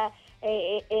con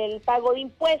el pago de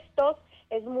impuestos.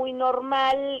 Es muy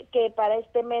normal que para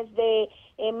este mes de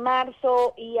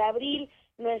marzo y abril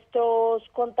nuestros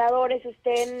contadores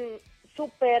estén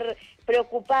súper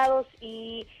preocupados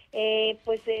y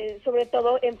sobre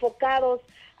todo enfocados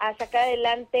a sacar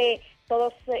adelante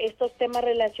todos estos temas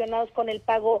relacionados con el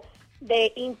pago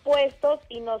de impuestos,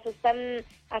 y nos están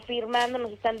afirmando,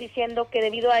 nos están diciendo que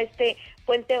debido a este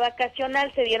puente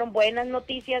vacacional se dieron buenas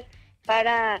noticias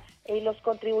para los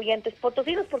contribuyentes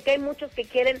potosinos, porque hay muchos que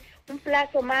quieren un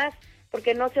plazo más,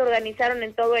 porque no se organizaron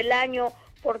en todo el año,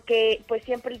 porque pues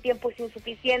siempre el tiempo es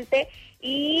insuficiente,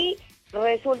 y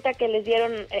resulta que les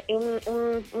dieron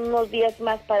unos días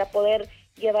más para poder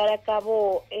llevar a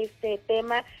cabo este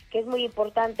tema, que es muy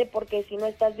importante, porque si no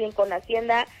estás bien con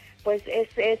Hacienda, pues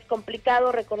es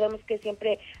complicado. Recordemos que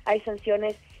siempre hay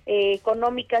sanciones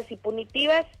económicas y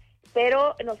punitivas,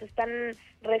 pero nos están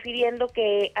refiriendo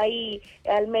que hay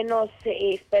al menos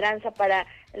esperanza para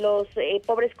los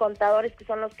pobres contadores, que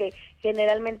son los que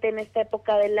generalmente en esta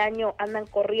época del año andan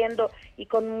corriendo y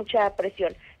con mucha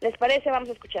presión. ¿Les parece? Vamos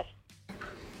a escuchar.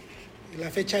 La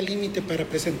fecha límite para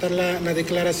presentar la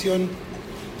declaración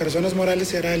personas morales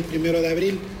será el 1 de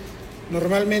abril.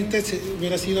 Normalmente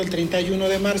hubiera sido el 31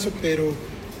 de marzo, pero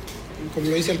como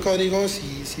lo dice el código,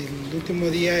 si el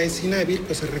último día es inhábil,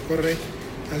 pues se recorre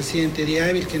al siguiente día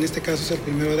hábil, que en este caso es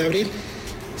el 1 de abril,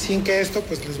 sin que esto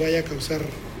pues les vaya a causar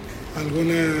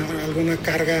alguna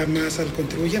carga más al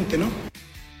contribuyente, ¿no?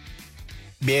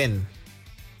 Bien.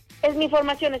 Es mi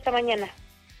información esta mañana.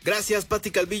 Gracias,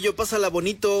 Pati Calvillo. Pásala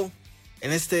bonito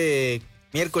en este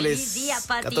miércoles. Feliz día,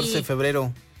 Pati. 14 de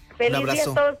febrero. Feliz un abrazo.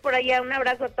 día a todos por allá. Un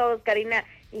abrazo a todos, Karina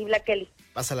y Black Kelly.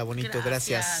 Pásala bonito,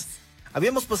 gracias.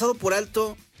 Habíamos pasado por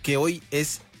alto que hoy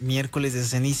es miércoles de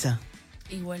ceniza.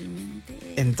 Igualmente.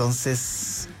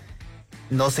 Entonces,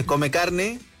 no se come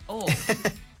carne. Oh.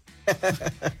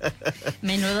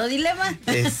 Menudo dilema.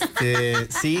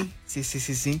 Sí.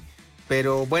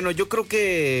 Pero bueno, yo creo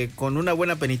que con una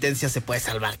buena penitencia se puede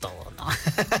salvar todo, ¿no?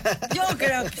 Yo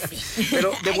creo que sí.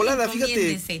 Pero de volada,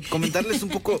 fíjate, comentarles un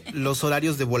poco los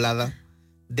horarios de volada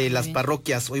de las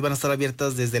parroquias. Hoy van a estar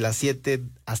abiertas desde las 7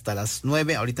 hasta las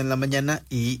 9, ahorita en la mañana,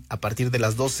 y a partir de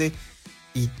las 12,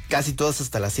 y casi todas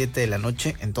hasta las 7 de la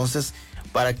noche. Entonces,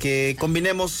 para que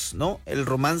combinemos, ¿no?, el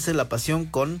romance, la pasión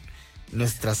con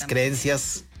nuestras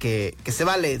creencias, que se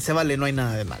vale, no hay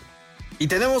nada de mal. Y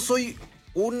tenemos hoy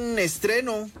un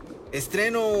estreno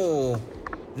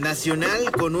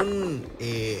nacional con un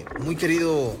muy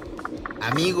querido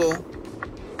amigo,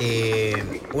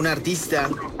 un artista,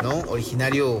 ¿no?,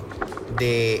 originario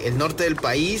del norte del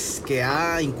país, que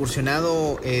ha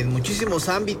incursionado en muchísimos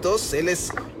ámbitos. Él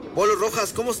es Polo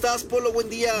Rojas. ¿Cómo estás, Polo? Buen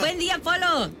día. Buen día,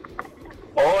 Polo.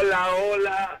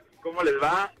 Hola, ¿cómo les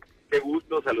va? Qué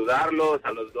gusto saludarlos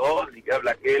a los dos, mi querida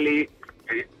Black Kelly,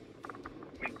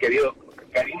 mi querido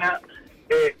Karina.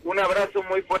 Un abrazo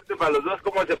muy fuerte para los dos.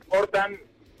 ¿Cómo se portan?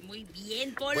 Muy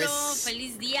bien, Polo. Pues,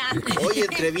 feliz día. Oye,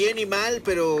 entre bien y mal,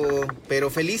 pero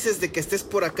felices de que estés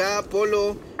por acá,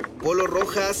 Polo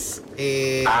Rojas.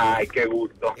 Ay, qué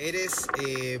gusto. Eres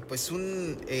pues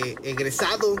un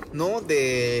egresado, ¿no?,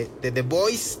 de The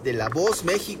Voice, de La Voz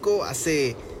México.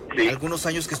 Hace algunos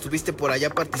años que estuviste por allá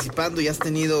participando y has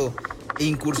tenido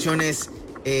incursiones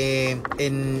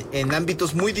en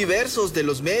ámbitos muy diversos de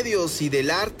los medios y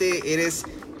del arte. Eres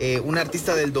un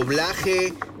artista del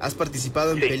doblaje, has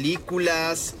participado en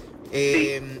películas,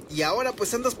 Y ahora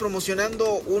pues andas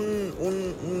promocionando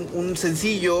un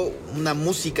sencillo, una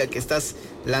música que estás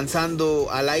lanzando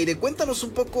al aire. Cuéntanos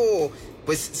un poco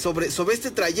pues sobre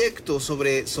este trayecto,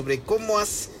 sobre cómo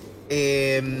has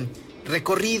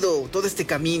recorrido todo este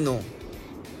camino.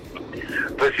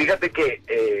 Pues fíjate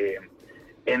que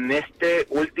en este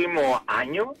último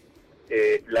año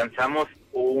lanzamos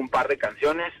un par de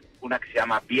canciones, una que se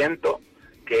llama Viento,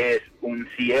 que es un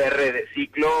cierre de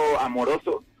ciclo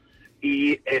amoroso,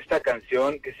 y esta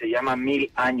canción que se llama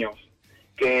 1000 años,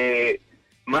 que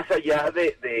más allá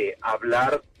de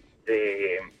hablar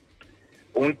de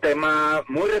un tema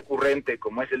muy recurrente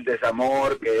como es el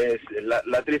desamor, que es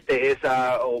la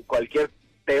tristeza o cualquier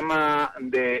tema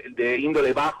de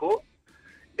índole bajo,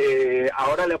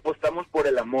 ahora le apostamos por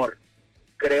el amor.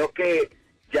 Creo que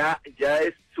ya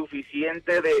es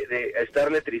suficiente de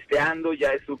estarle tristeando,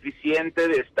 ya es suficiente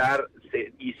de estar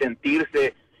y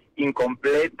sentirse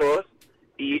incompletos,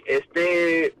 y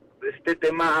este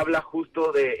tema habla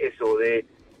justo de eso, de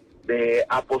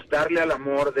apostarle al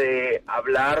amor, de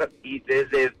hablar y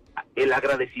desde el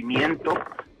agradecimiento,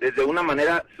 desde una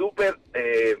manera súper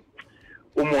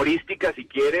humorística, si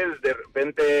quieres, de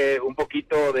repente un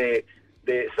poquito de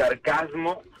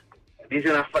sarcasmo. Dice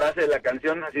una frase de la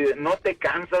canción así de: no te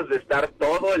cansas de estar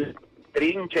todo el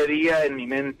trinche día en mi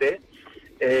mente,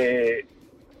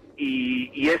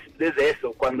 y es desde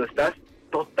eso, cuando estás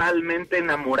totalmente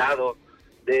enamorado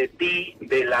de ti,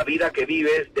 de la vida que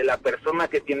vives, de la persona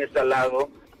que tienes al lado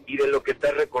y de lo que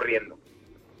estás recorriendo.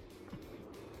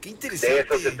 Qué interesante. De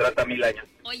eso se trata 1000 años.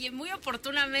 Oye, muy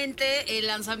oportunamente el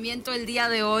lanzamiento el día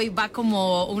de hoy va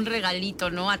como un regalito,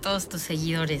 ¿no? A todos tus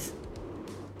seguidores.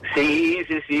 Sí.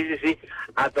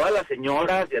 A todas las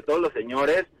señoras y a todos los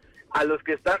señores, a los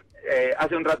que están...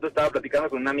 hace un rato estaba platicando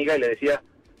con una amiga y le decía,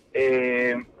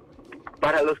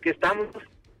 para los que estamos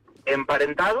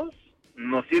emparentados,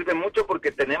 nos sirve mucho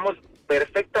porque tenemos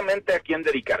perfectamente a quién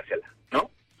dedicársela,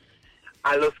 ¿no?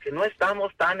 A los que no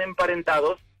estamos tan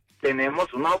emparentados,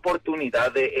 tenemos una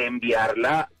oportunidad de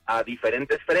enviarla a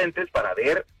diferentes frentes para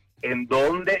ver en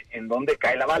dónde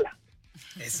cae la bala.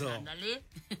 Eso. Ándale.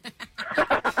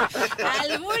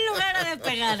 Algún lugar ha de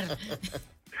pegar.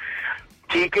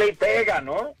 Chicle y pega,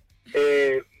 ¿no?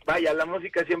 Vaya, la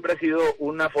música siempre ha sido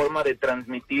una forma de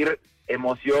transmitir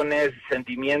emociones,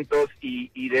 sentimientos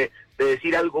y de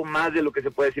decir algo más de lo que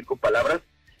se puede decir con palabras.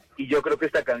 Y yo creo que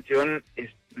esta canción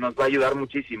nos va a ayudar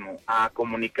muchísimo a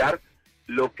comunicar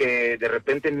lo que de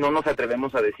repente no nos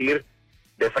atrevemos a decir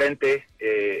de frente,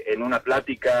 en una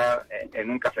plática, en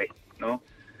un café, ¿no?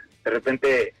 De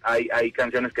repente hay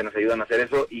canciones que nos ayudan a hacer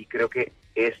eso, y creo que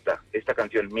esta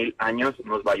canción, 1000 años,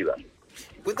 nos va a ayudar.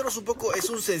 Cuéntanos un poco, es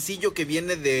un sencillo que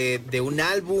viene de un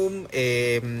álbum,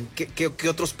 ¿qué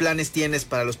otros planes tienes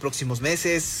para los próximos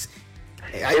meses?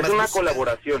 Es una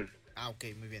colaboración. Ah, ok,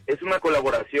 muy bien. Es una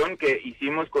colaboración que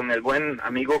hicimos con el buen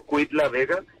amigo Cuitla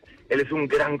Vega. Él es un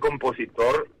gran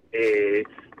compositor,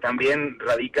 también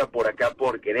radica por acá,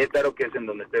 por Querétaro, que es en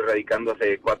donde estoy radicando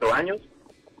hace 4 años.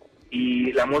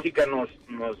 Y la música nos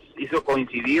hizo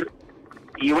coincidir,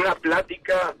 y una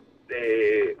plática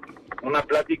de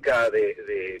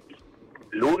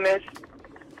lunes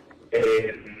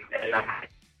en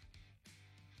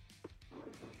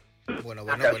la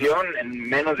ocasión, en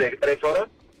menos de 3 horas.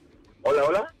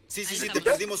 Hola. Sí, te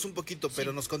perdimos un poquito,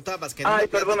 pero nos contabas que en una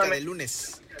plática de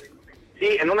lunes. Sí,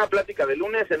 en una plática de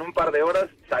lunes, en un par de horas,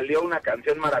 salió una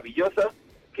canción maravillosa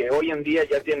que hoy en día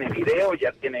ya tiene video,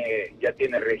 ya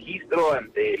tiene registro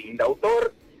ante el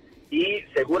Indautor, y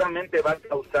seguramente va a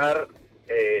causar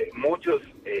muchos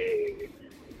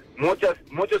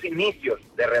inicios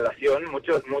de relación,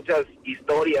 muchas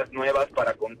historias nuevas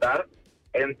para contar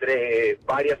entre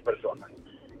varias personas.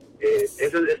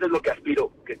 Eso es lo que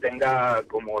aspiro que tenga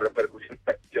como repercusión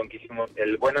que hicimos.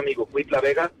 El buen amigo Cuitla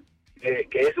Vega, que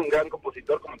es un gran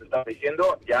compositor, como te estaba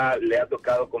diciendo, ya le ha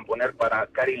tocado componer para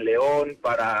Karin León,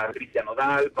 para Cristian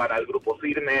Nodal, para el Grupo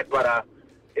Firme, para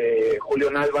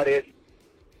Julián Álvarez.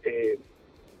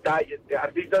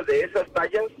 Artistas de esas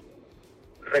tallas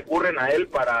recurren a él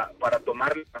para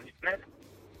tomar canciones,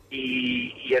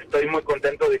 y estoy muy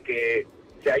contento de que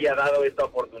se haya dado esta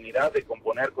oportunidad de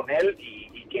componer con él, y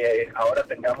que ahora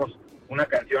tengamos una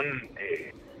canción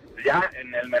ya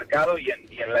en el mercado y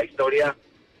en la historia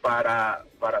para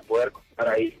poder contar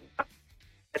ahí.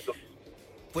 Eso.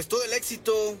 Pues todo el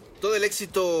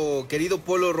éxito, querido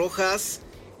Polo Rojas.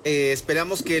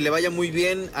 Esperamos que le vaya muy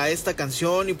bien a esta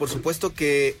canción, y por supuesto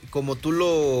que, como tú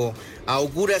lo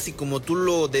auguras y como tú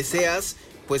lo deseas,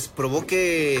 pues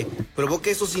provoque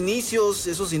esos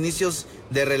inicios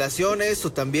de relaciones,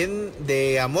 o también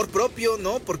de amor propio,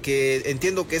 ¿no? Porque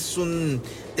entiendo que es un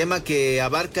tema que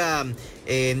abarca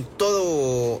en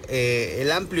todo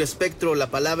el amplio espectro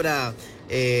la palabra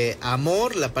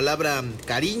amor, la palabra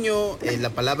cariño,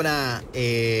 la palabra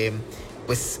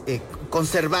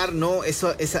conservar, ¿no?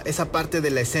 Esa parte de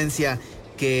la esencia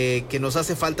que nos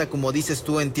hace falta, como dices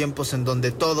tú, en tiempos en donde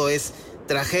todo es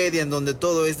tragedia, en donde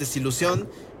todo es desilusión,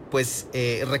 pues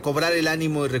recobrar el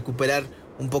ánimo y recuperar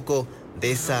un poco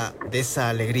de esa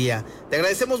alegría. Te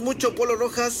agradecemos mucho, Polo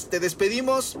Rojas, te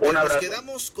despedimos. Nos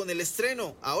quedamos con el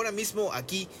estreno ahora mismo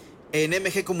aquí en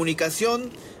MG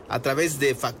Comunicación a través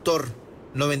de Factor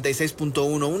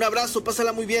 96.1. Un abrazo,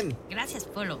 pásala muy bien. Gracias,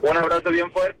 Polo. Un abrazo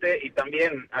bien fuerte y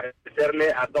también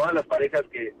agradecerle a todas las parejas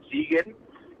que siguen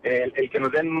el que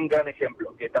nos den un gran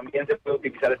ejemplo, que también se puede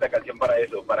utilizar esta canción para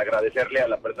eso, para agradecerle a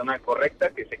la persona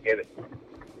correcta que se quede.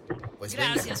 Pues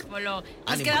gracias, venga. Polo.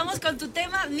 Nos quedamos con tu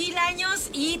tema, 1000 años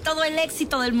y todo el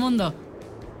éxito del mundo.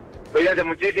 Cuídense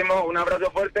muchísimo, un abrazo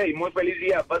fuerte y muy feliz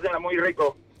día. Pásenla muy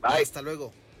rico. Bye. Hasta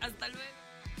luego. Hasta luego.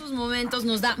 En estos momentos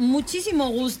nos da muchísimo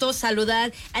gusto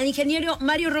saludar al ingeniero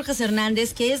Mario Rojas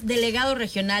Hernández, que es delegado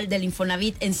regional del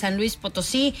Infonavit en San Luis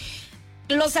Potosí.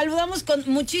 Los saludamos con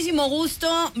muchísimo gusto.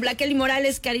 Blaqueli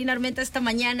Morales, Karina Armenta esta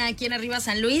mañana aquí en Arriba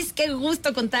San Luis. Qué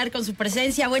gusto contar con su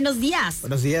presencia. Buenos días.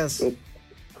 Buenos días.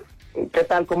 ¿Qué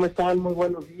tal? ¿Cómo están? Muy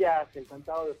buenos días.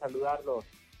 Encantado de saludarlos.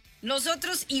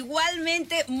 Nosotros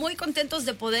igualmente muy contentos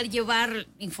de poder llevar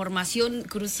información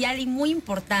crucial y muy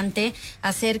importante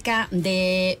acerca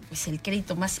de el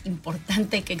crédito más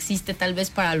importante que existe tal vez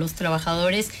para los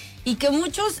trabajadores y que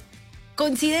muchos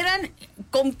consideran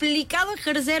complicado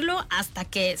ejercerlo hasta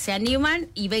que se animan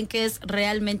y ven que es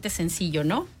realmente sencillo,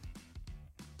 ¿no?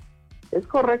 Es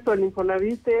correcto, el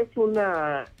Infonavit es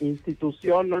una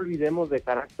institución, no olvidemos, de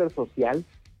carácter social,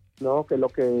 ¿no? Que lo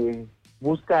que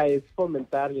busca es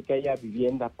fomentar que haya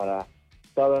vivienda para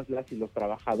todas las y los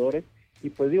trabajadores. Y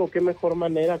pues digo, qué mejor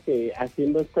manera que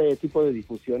haciendo este tipo de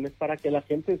difusiones para que la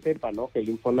gente sepa, ¿no? Que el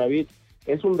Infonavit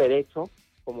es un derecho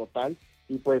como tal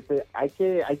y pues hay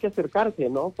que acercarse,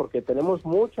 ¿no? Porque tenemos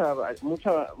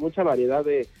mucha variedad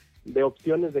de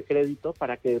opciones de crédito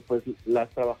para que pues las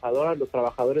trabajadoras, los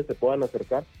trabajadores se puedan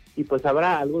acercar y pues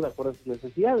habrá algo de acuerdo a sus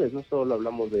necesidades. No solo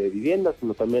hablamos de vivienda,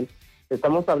 sino también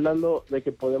estamos hablando de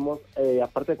que podemos,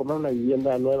 aparte de comprar una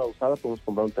vivienda nueva usada, podemos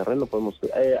comprar un terreno, podemos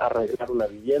arreglar una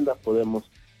vivienda,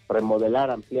 podemos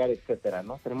remodelar, ampliar, etcétera,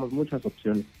 ¿no? Tenemos muchas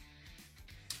opciones.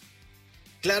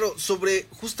 Claro, sobre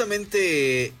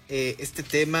justamente este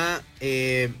tema,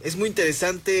 es muy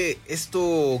interesante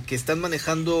esto que están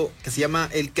manejando, que se llama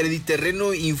el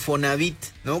Crediterreno Infonavit,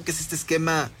 ¿no? Que es este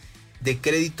esquema de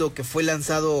crédito que fue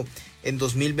lanzado en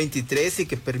 2023 y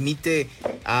que permite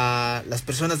a las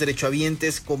personas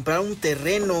derechohabientes comprar un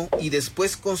terreno y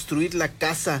después construir la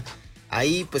casa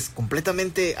ahí, pues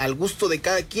completamente al gusto de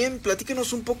cada quien.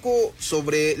 Platíquenos un poco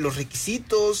sobre los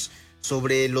requisitos,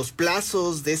 sobre los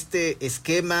plazos de este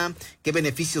esquema, qué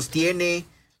beneficios tiene.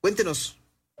 Cuéntenos.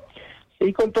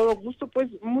 Sí, con todo gusto. Pues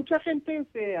mucha gente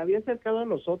se había acercado a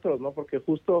nosotros, ¿no? Porque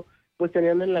justo pues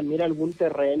tenían en la mira algún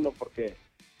terreno, porque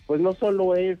pues no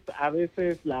solo es a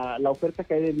veces la oferta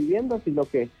que hay de vivienda, sino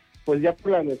que pues ya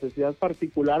por la necesidad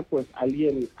particular, pues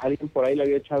alguien por ahí le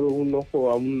había echado un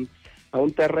ojo a un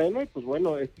terreno y pues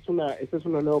bueno, esta es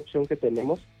una nueva opción que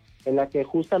tenemos, en la que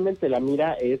justamente la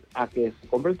mira es a que se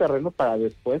compre el terreno para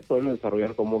después poderlo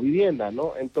desarrollar como vivienda,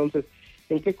 ¿no? Entonces,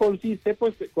 ¿en qué consiste?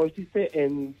 Pues consiste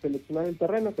en seleccionar el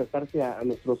terreno, acercarse a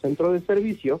nuestro centro de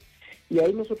servicio y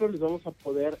ahí nosotros les vamos a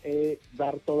poder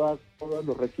dar todos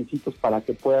los requisitos para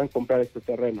que puedan comprar este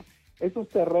terreno. Esos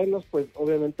terrenos, pues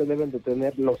obviamente deben de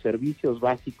tener los servicios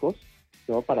básicos,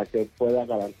 ¿no? Para que pueda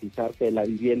garantizar que la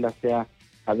vivienda sea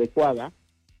adecuada.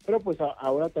 Pero pues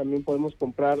ahora también podemos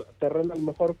comprar terreno, a lo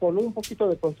mejor con un poquito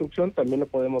de construcción también lo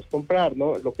podemos comprar,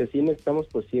 ¿no? Lo que sí necesitamos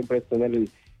pues siempre es tener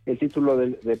el título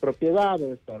de propiedad,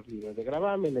 debe estar libre de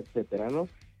gravamen, etcétera, ¿no?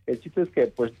 El chiste es que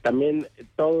pues también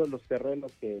todos los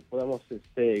terrenos que podamos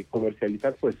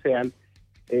comercializar pues sean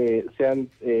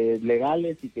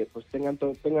legales y que pues tengan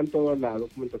toda la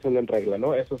documentación en regla,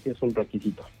 ¿no? Eso sí es un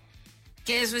requisito.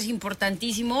 Que eso es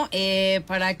importantísimo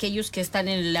para aquellos que están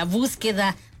en la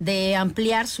búsqueda de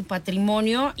ampliar su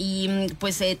patrimonio y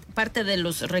pues parte de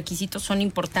los requisitos son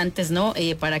importantes, ¿no?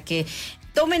 Para que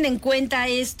tomen en cuenta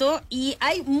esto y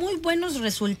hay muy buenos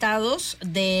resultados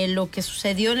de lo que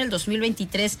sucedió en el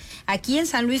 2023. Aquí en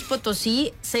San Luis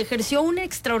Potosí se ejerció un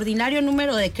extraordinario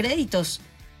número de créditos.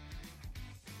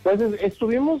 Pues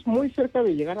estuvimos muy cerca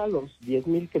de llegar a los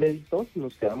 10,000 créditos,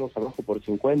 nos quedamos abajo por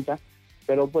 50,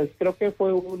 pero pues creo que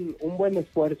fue un buen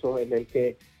esfuerzo en el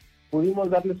que pudimos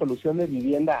darle solución de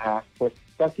vivienda a pues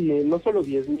casi, no solo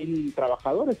 10,000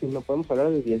 trabajadores, sino podemos hablar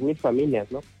de 10,000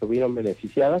 familias, ¿no? Que estuvieron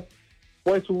beneficiadas.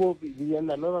 Pues hubo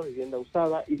vivienda nueva, vivienda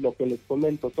usada, y lo que les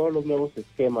comento, todos los nuevos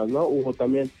esquemas, ¿no? Hubo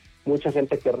también mucha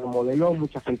gente que remodeló,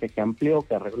 mucha gente que amplió,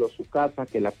 que arregló su casa,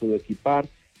 que la pudo equipar,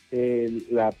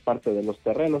 la parte de los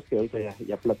terrenos que ahorita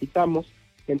ya platicamos.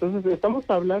 Entonces estamos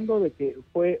hablando de que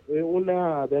fue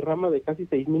una derrama de casi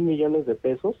 6,000 millones de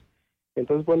pesos.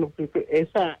 Entonces, bueno,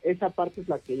 esa parte es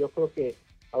la que yo creo que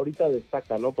ahorita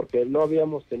destaca, ¿no? Porque no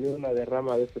habíamos tenido una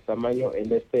derrama de este tamaño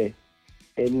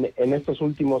en estos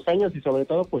últimos años, y sobre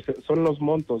todo pues son los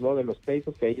montos, ¿no? De los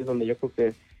créditos, que ahí es donde yo creo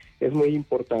que es muy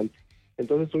importante.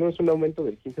 Entonces tuvimos un aumento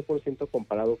del 15%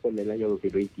 comparado con el año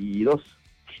 2022.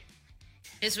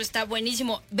 Eso está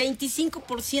buenísimo.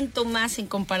 25% más en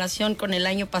comparación con el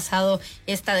año pasado,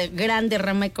 esta gran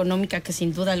derrama económica que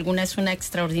sin duda alguna es una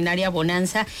extraordinaria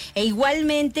bonanza. E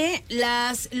igualmente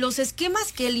los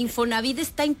esquemas que el Infonavit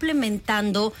está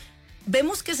implementando,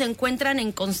 vemos que se encuentran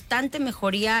en constante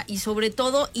mejoría y sobre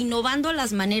todo innovando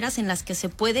las maneras en las que se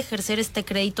puede ejercer este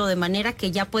crédito, de manera que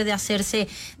ya puede hacerse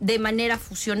de manera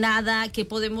fusionada, que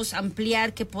podemos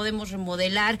ampliar, que podemos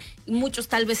remodelar. Y muchos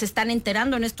tal vez se están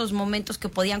enterando en estos momentos que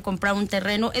podían comprar un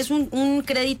terreno. Es un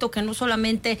crédito que no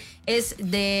solamente es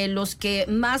de los que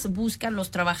más buscan los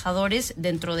trabajadores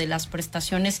dentro de las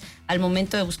prestaciones al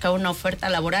momento de buscar una oferta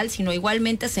laboral, sino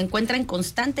igualmente se encuentra en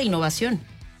constante innovación.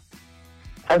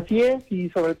 Así es, y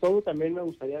sobre todo también me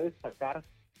gustaría destacar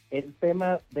el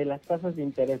tema de las tasas de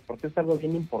interés, porque es algo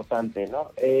bien importante,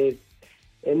 ¿no?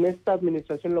 En esta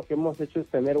administración lo que hemos hecho es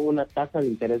tener una tasa de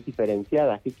interés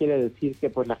diferenciada. ¿Qué quiere decir? Que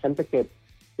pues la gente que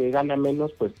gana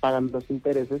menos pues pagan los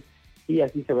intereses, y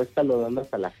así se va escalonando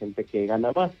hasta la gente que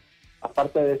gana más.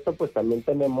 Aparte de esto, pues también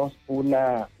tenemos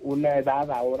una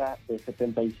edad ahora de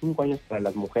 75 años para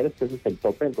las mujeres, que ese es el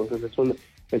tope. Entonces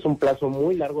es un plazo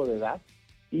muy largo de edad,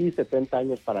 y 70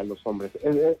 años para los hombres.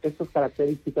 Estas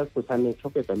características pues han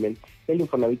hecho que también el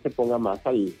Infonavit se ponga más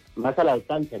al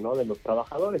alcance, ¿no? De los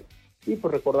trabajadores. Y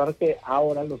pues recordar que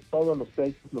ahora todos los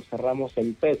créditos los cerramos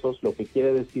en pesos, lo que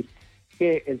quiere decir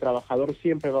que el trabajador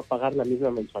siempre va a pagar la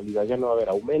misma mensualidad. Ya no va a haber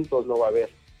aumentos, no va a haber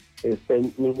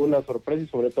ninguna sorpresa, y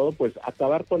sobre todo pues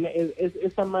acabar con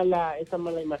esa mala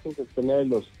imagen que se tenía de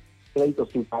los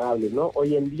créditos impagables, ¿no?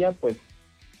 Hoy en día pues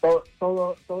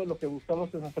todo lo que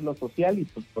buscamos es hacerlo social y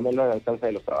pues ponerlo al alcance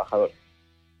de los trabajadores.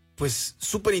 Pues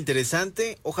súper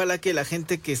interesante. Ojalá que la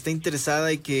gente que está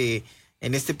interesada y que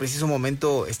en este preciso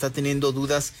momento está teniendo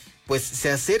dudas, pues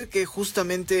se acerque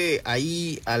justamente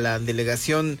ahí a la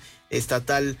delegación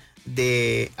estatal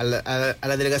a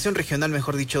la delegación regional,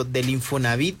 mejor dicho, del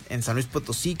Infonavit en San Luis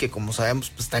Potosí, que como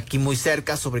sabemos pues está aquí muy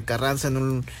cerca, sobre Carranza, en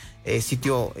un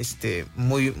sitio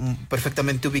muy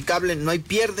perfectamente ubicable, no hay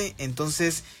pierde.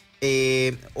 Entonces,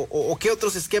 o qué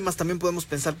otros esquemas también podemos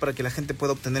pensar para que la gente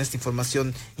pueda obtener esta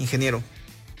información, ingeniero.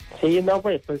 Sí, no,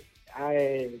 pues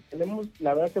tenemos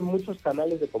la verdad que muchos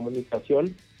canales de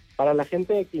comunicación para la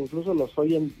gente que incluso nos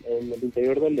oye en el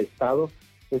interior del estado.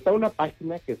 Está una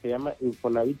página que se llama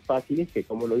Infonavit Fácil, que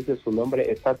como lo dice su nombre,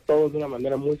 está todo de una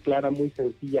manera muy clara, muy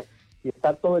sencilla, y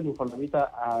está todo el Infonavit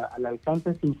al alcance.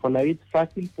 Es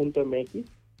infonavitfacil.mx.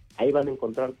 Ahí van a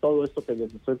encontrar todo esto que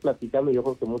les estoy platicando, y yo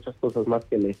creo que muchas cosas más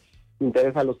que les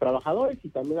interesa a los trabajadores, y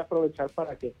también aprovechar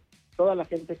para que toda la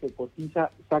gente que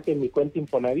cotiza saque mi cuenta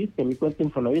Infonavit, que mi cuenta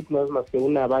Infonavit no es más que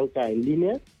una banca en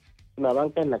línea, una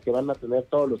banca en la que van a tener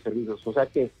todos los servicios. O sea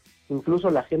que incluso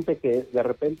la gente que de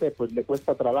repente pues le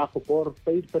cuesta trabajo por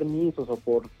pedir permisos o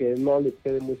porque no les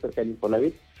quede muy cerca el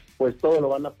Infonavit, pues todo lo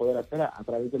van a poder hacer a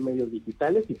través de medios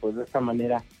digitales, y pues de esta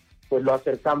manera pues lo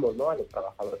acercamos, ¿no?, a los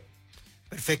trabajadores.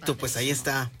 Perfecto, pues ahí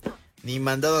está, ni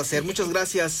mandado a hacer. Muchas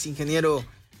gracias, ingeniero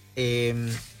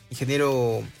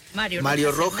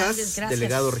Mario Rojas,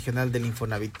 delegado regional del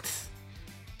Infonavit.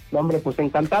 No, hombre, pues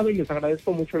encantado, y les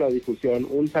agradezco mucho la difusión.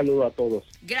 Un saludo a todos.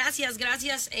 Gracias.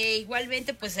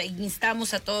 Igualmente, pues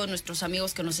instamos a todos nuestros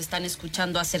amigos que nos están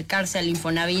escuchando a acercarse al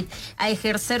Infonavit, a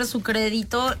ejercer su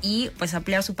crédito y pues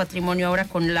ampliar su patrimonio ahora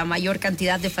con la mayor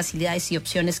cantidad de facilidades y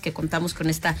opciones que contamos con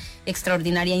esta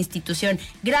extraordinaria institución.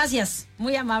 Gracias,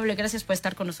 muy amable, gracias por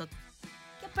estar con nosotros.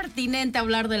 Qué pertinente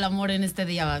hablar del amor en este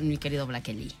día, mi querido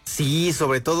Blaquelí. Sí,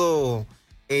 sobre todo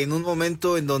en un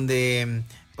momento en donde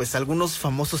pues algunos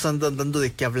famosos andan dando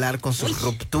de qué hablar con sus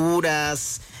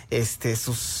rupturas,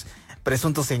 sus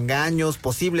presuntos engaños,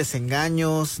 posibles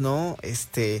engaños, ¿no?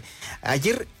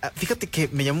 Ayer, fíjate que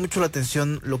me llamó mucho la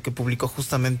atención lo que publicó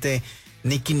justamente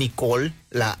Nicky Nicole,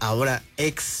 la ahora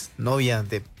ex novia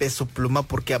de Peso Pluma,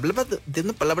 porque hablaba de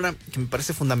una palabra que me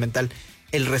parece fundamental,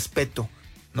 el respeto,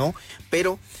 ¿no?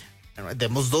 Pero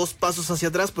demos 2 pasos hacia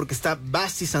atrás porque está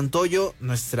Vasthy Santoyo,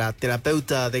 nuestra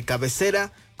terapeuta de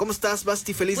cabecera. ¿Cómo estás,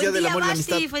 Vasthy? Feliz Día del Amor y la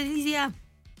Amistad. Feliz día.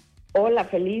 Hola,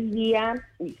 feliz día.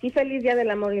 Sí, feliz Día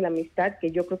del Amor y la Amistad,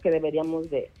 que yo creo que deberíamos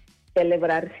de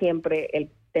celebrar siempre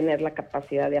el tener la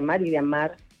capacidad de amar y de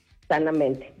amar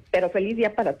sanamente. Pero feliz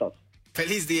día para todos.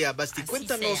 Feliz día, Vasthy.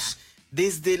 Cuéntanos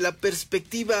desde la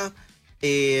perspectiva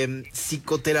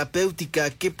psicoterapéutica,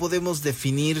 ¿qué podemos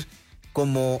definir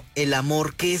como el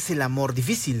amor? ¿Qué es el amor?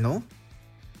 Difícil, ¿no?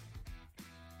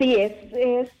 Sí,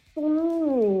 es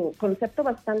un concepto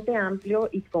bastante amplio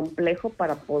y complejo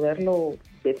para poderlo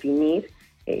definir.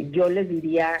 Yo les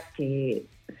diría que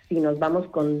si nos vamos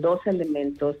con 2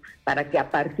 elementos para que a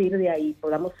partir de ahí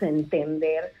podamos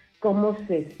entender cómo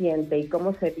se siente y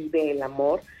cómo se vive el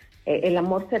amor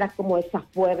será como esa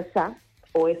fuerza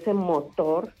o ese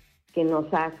motor que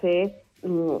nos hace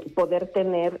poder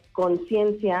tener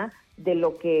conciencia de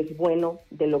lo que es bueno,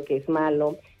 de lo que es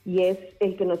malo, y es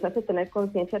el que nos hace tener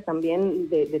conciencia también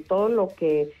de todo lo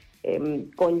que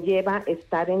conlleva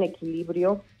estar en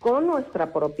equilibrio con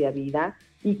nuestra propia vida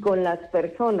y con las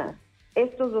personas.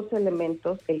 Estos 2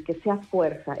 elementos, el que sea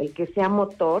fuerza, el que sea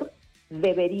motor,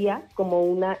 debería, como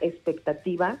una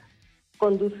expectativa,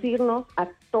 conducirnos a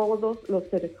todos los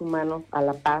seres humanos a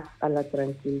la paz, a la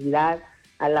tranquilidad,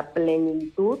 a la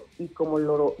plenitud y, como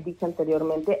lo dije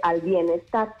anteriormente, al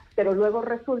bienestar. Pero luego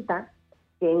resulta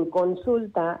que en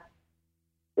consulta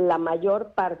la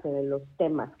mayor parte de los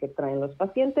temas que traen los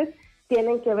pacientes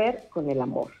tienen que ver con el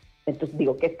amor. Entonces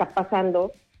digo, ¿qué está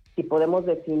pasando? Si podemos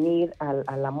definir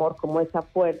al amor como esa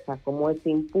fuerza, como ese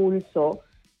impulso,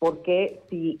 porque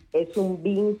si es un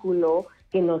vínculo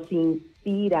que nos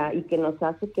inspira y que nos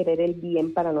hace querer el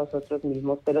bien para nosotros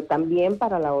mismos, pero también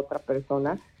para la otra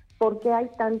persona, ¿por qué hay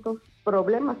tantos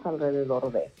problemas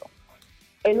alrededor de eso?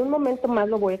 En un momento más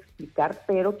lo voy a explicar,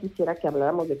 pero quisiera que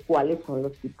habláramos de cuáles son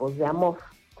los tipos de amor,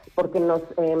 porque nos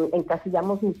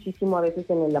encasillamos muchísimo a veces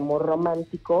en el amor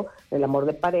romántico, el amor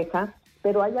de pareja,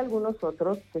 pero hay algunos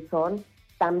otros que son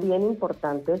también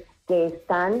importantes, que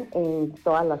están en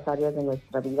todas las áreas de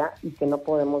nuestra vida y que no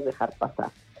podemos dejar pasar.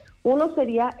 Uno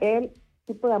sería el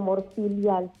tipo de amor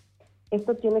filial.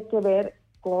 Esto tiene que ver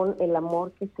con el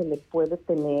amor que se le puede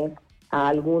tener a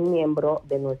algún miembro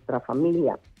de nuestra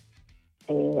familia,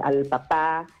 al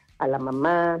papá, a la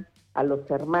mamá, a los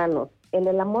hermanos. En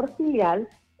el amor filial,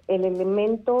 el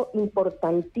elemento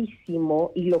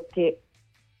importantísimo y lo que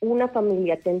una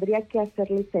familia tendría que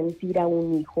hacerle sentir a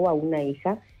un hijo, a una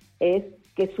hija, es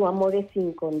que su amor es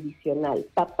incondicional.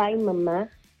 Papá y mamá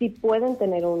sí pueden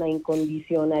tener una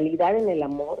incondicionalidad en el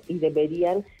amor y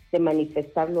deberían de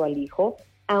manifestarlo al hijo,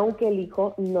 aunque el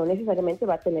hijo no necesariamente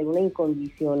va a tener una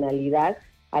incondicionalidad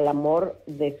al amor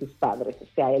de sus padres. O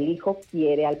sea, el hijo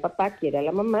quiere al papá, quiere a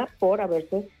la mamá por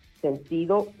haberse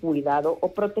sentido cuidado o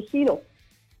protegido.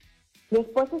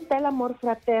 Después está el amor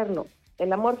fraterno.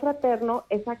 El amor fraterno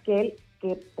es aquel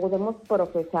que podemos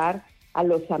profesar a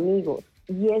los amigos,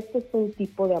 y este es un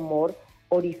tipo de amor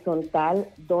horizontal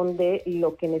donde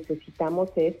lo que necesitamos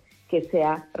es que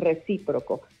sea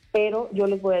recíproco. Pero yo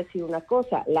les voy a decir una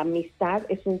cosa, la amistad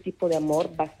es un tipo de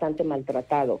amor bastante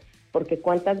maltratado, porque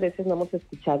cuántas veces no hemos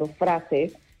escuchado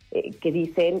frases que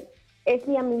dicen, es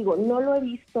mi amigo, no lo he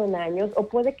visto en años, o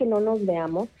puede que no nos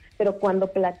veamos, pero cuando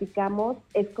platicamos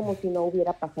es como si no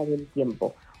hubiera pasado el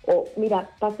tiempo. O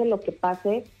mira, pase lo que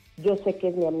pase, yo sé que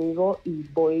es mi amigo y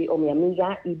voy, o mi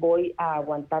amiga, y voy a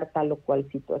aguantar tal o cual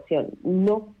situación.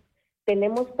 No,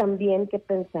 tenemos también que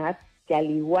pensar que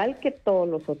al igual que todos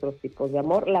los otros tipos de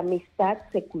amor, la amistad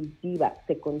se cultiva,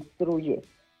 se construye.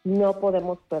 No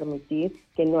podemos permitir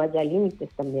que no haya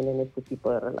límites también en este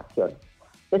tipo de relaciones.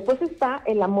 Después está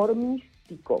el amor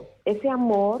místico, ese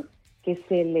amor que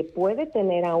se le puede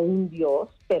tener a un Dios,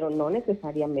 pero no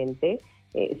necesariamente.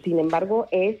 Sin embargo,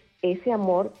 es ese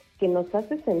amor que nos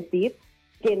hace sentir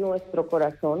que nuestro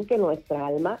corazón, que nuestra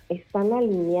alma están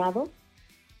alineados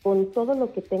con todo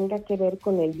lo que tenga que ver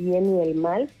con el bien y el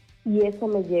mal, y eso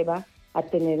me lleva a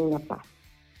tener una paz.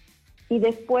 Y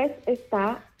después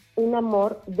está un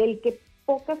amor del que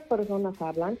pocas personas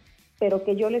hablan, pero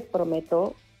que yo les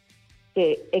prometo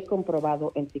que he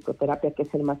comprobado en psicoterapia que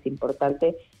es el más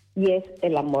importante, y es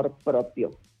el amor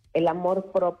propio. El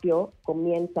amor propio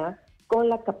comienza con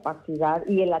la capacidad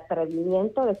y el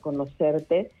atrevimiento de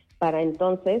conocerte para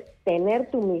entonces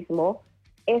tener tú mismo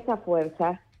esa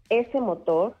fuerza, ese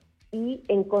motor, y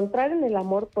encontrar en el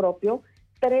amor propio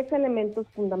 3 elementos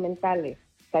fundamentales,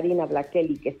 Karina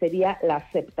Blakeley, que sería la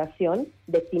aceptación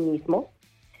de ti mismo,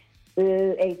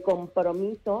 el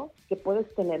compromiso que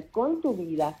puedes tener con tu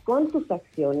vida, con tus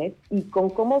acciones y con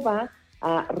cómo va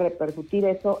a repercutir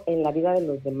eso en la vida de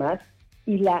los demás,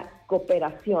 y la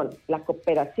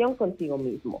cooperación contigo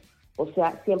mismo. O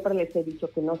sea, siempre les he dicho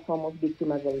que no somos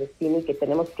víctimas del destino y que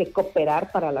tenemos que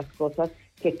cooperar para las cosas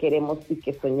que queremos y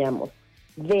que soñamos.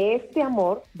 De este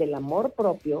amor, del amor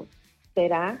propio,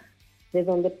 será de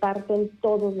donde parten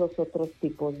todos los otros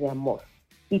tipos de amor.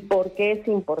 ¿Y por qué es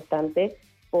importante?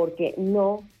 Porque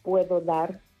no puedo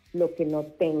dar lo que no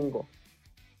tengo.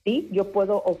 ¿Sí? Yo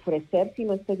puedo ofrecer, si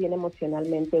no estoy bien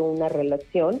emocionalmente, una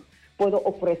relación, puedo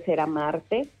ofrecer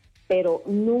amarte, pero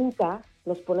nunca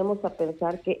nos ponemos a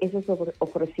pensar que esos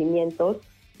ofrecimientos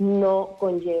no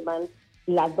conllevan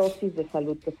la dosis de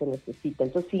salud que se necesita.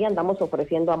 Entonces sí andamos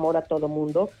ofreciendo amor a todo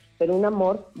mundo, pero un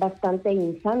amor bastante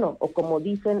insano, o como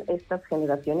dicen estas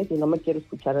generaciones, y no me quiero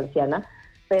escuchar anciana,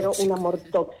 pero tóxico. Un amor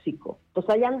tóxico.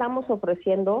 Entonces allá andamos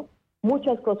ofreciendo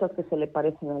muchas cosas que se le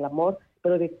parecen al amor,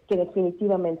 pero que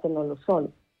definitivamente no lo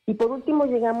son. Y por último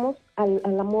llegamos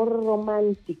al amor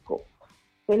romántico.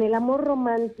 En el amor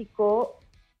romántico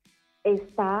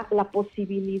está la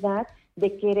posibilidad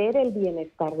de querer el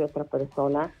bienestar de otra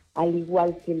persona, al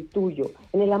igual que el tuyo.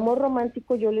 En el amor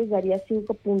romántico yo les daría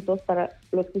 5 puntos para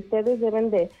los que ustedes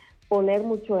deben de poner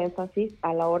mucho énfasis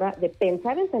a la hora de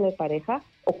pensar en tener pareja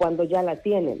o cuando ya la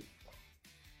tienen.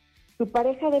 Tu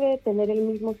pareja debe de tener el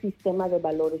mismo sistema de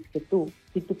valores que tú.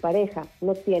 Si tu pareja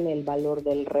no tiene el valor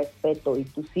del respeto y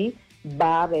tú sí,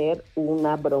 va a haber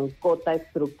una broncota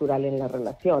estructural en la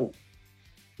relación.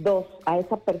 2, a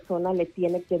esa persona le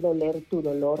tiene que doler tu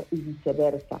dolor y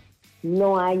viceversa.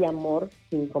 No hay amor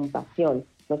sin compasión.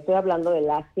 No estoy hablando de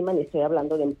lástima ni estoy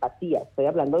hablando de empatía, estoy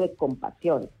hablando de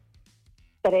compasión.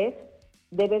 3,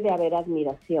 debe de haber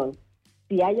admiración.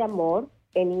 Si hay amor,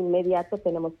 en inmediato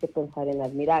tenemos que pensar en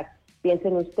admirar.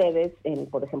 Piensen ustedes,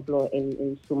 por ejemplo,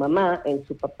 en su mamá, en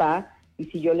su papá, y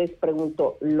si yo les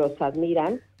pregunto, ¿los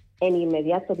admiran? En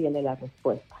inmediato viene la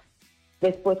respuesta.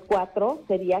 Después 4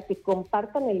 sería que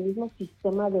compartan el mismo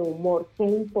sistema de humor. Qué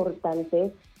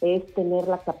importante es tener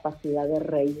la capacidad de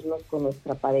reírnos con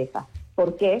nuestra pareja.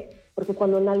 ¿Por qué? Porque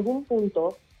cuando en algún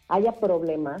punto haya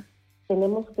problemas,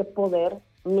 tenemos que poder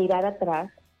mirar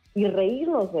atrás y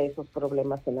reírnos de esos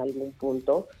problemas en algún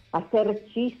punto, hacer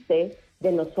chiste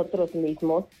de nosotros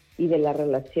mismos y de la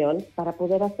relación para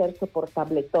poder hacer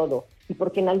soportable todo. Y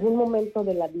porque en algún momento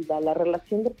de la vida la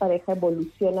relación de pareja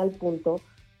evoluciona al punto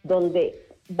donde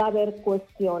va a haber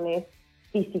cuestiones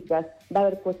físicas, va a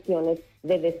haber cuestiones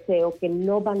de deseo que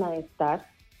no van a estar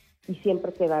y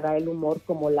siempre quedará el humor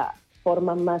como la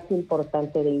forma más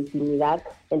importante de intimidad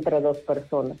entre dos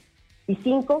personas. Y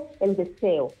 5, el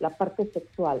deseo, la parte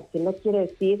sexual, que no quiere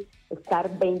decir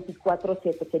estar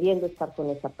 24/7 queriendo estar con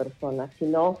esa persona,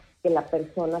 sino que la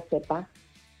persona sepa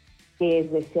que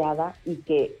es deseada y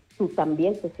que tú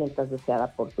también te sientas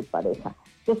deseada por tu pareja.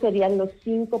 Estos serían los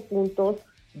 5 puntos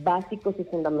básicos y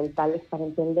fundamentales para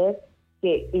entender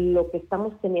que lo que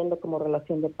estamos teniendo como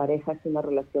relación de pareja es una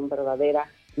relación verdadera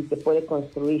y que puede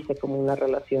construirse como una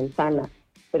relación sana.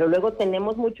 Pero luego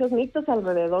tenemos muchos mitos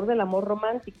alrededor del amor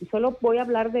romántico y solo voy a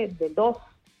hablar de 2.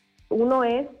 Uno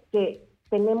es que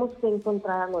tenemos que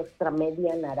encontrar a nuestra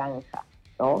media naranja,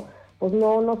 ¿no? Pues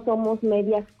no somos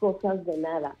medias cosas de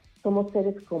nada, somos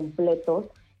seres completos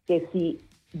que si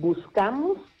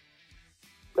buscamos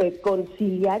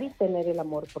conciliar y tener el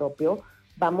amor propio,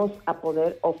 vamos a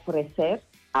poder ofrecer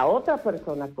a otra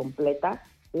persona completa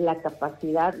la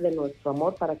capacidad de nuestro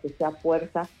amor para que sea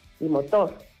fuerza y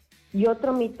motor. Y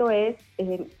otro mito es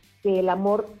que el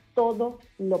amor todo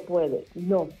lo puede.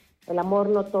 No, el amor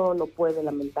no todo lo puede,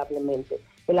 lamentablemente.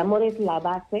 El amor es la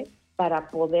base para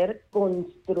poder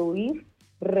construir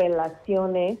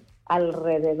relaciones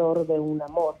alrededor de un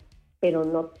amor, pero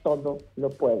no todo lo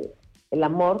puede. El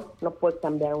amor no puede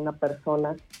cambiar a una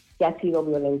persona que ha sido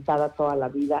violentada toda la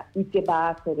vida y que va a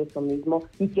hacer eso mismo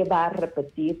y que va a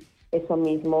repetir eso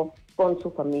mismo con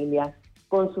su familia,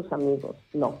 con sus amigos.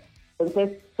 No.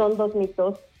 Entonces, son 2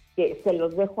 mitos que se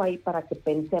los dejo ahí para que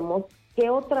pensemos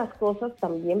qué otras cosas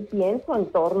también pienso en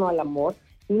torno al amor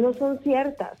y no son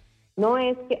ciertas. No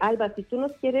es que, Alba, si tú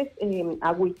nos quieres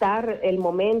agüitar el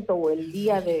momento o el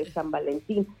día de San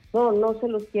Valentín, no se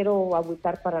los quiero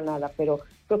agüitar para nada, pero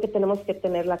creo que tenemos que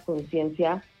tener la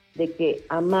conciencia de que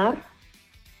amar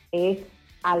es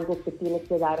algo que tiene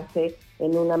que darse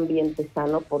en un ambiente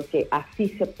sano porque así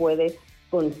se puede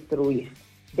construir.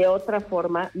 De otra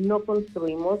forma, no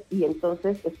construimos y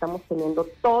entonces estamos teniendo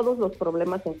todos los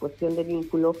problemas en cuestión de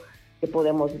vínculo que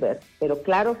podemos ver. Pero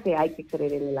claro que hay que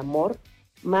creer en el amor.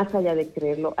 Más allá de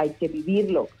creerlo, hay que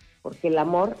vivirlo, porque el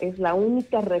amor es la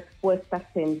única respuesta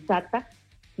sensata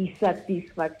y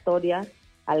satisfactoria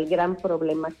al gran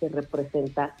problema que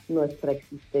representa nuestra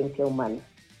existencia humana.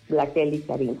 Blaquel y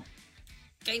Karina.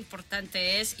 Qué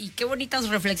importante es y qué bonitas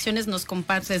reflexiones nos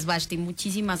compartes, Vasthy.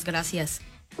 Muchísimas gracias.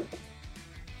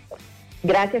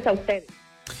 Gracias a ustedes.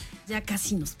 Ya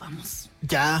casi nos vamos.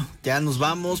 Ya nos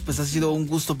vamos. Pues ha sido un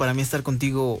gusto para mí estar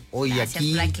contigo hoy. Gracias,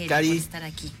 aquí, Blaquería, Cari, por estar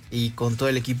aquí. Y con todo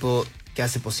el equipo que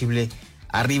hace posible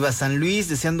Arriba San Luis,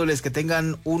 deseándoles que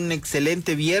tengan un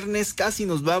excelente viernes. Casi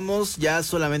nos vamos, ya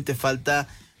solamente falta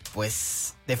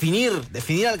pues definir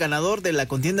al ganador de la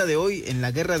contienda de hoy en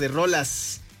la guerra de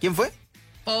rolas. ¿Quién fue?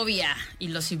 Obvia, y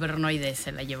los cibernoides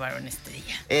se la llevaron este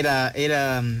día.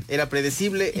 Era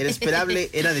predecible, era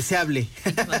esperable, era deseable.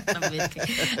 Exactamente.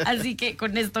 Así que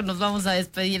con esto nos vamos a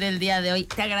despedir el día de hoy.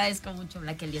 Te agradezco mucho,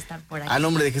 Blaquería, estar por aquí. A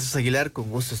nombre de Jesús Aguilar,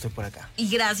 con gusto estoy por acá. Y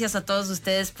gracias a todos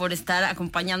ustedes por estar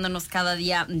acompañándonos cada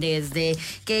día desde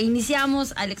que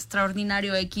iniciamos al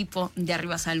extraordinario equipo de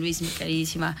Arriba San Luis, mi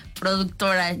queridísima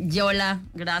productora Yola.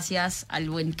 Gracias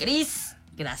al buen Cris.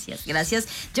 Gracias.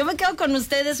 Yo me quedo con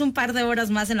ustedes un par de horas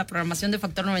más en la programación de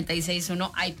Factor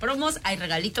 96.1. Hay promos, hay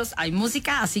regalitos, hay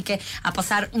música, así que a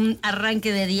pasar un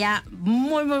arranque de día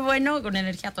muy, muy bueno, con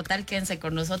energía total. Quédense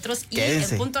con nosotros. Quédense.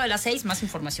 Y en punto de las 6, más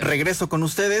información. Regreso con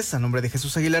ustedes, a nombre de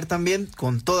Jesús Aguilar también,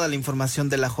 con toda la información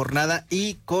de la jornada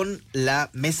y con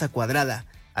la mesa cuadrada.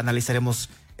 Analizaremos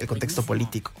el contexto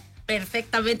político.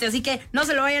 Perfectamente, así que no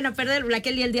se lo vayan a perder,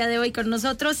 Blaquelia el día de hoy con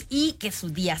nosotros y que su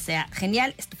día sea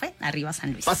genial. Esto fue Arriba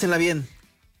San Luis. Pásenla bien.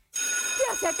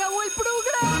 ¡Ya se acabó el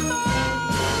programa!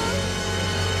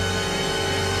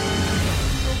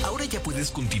 Ahora ya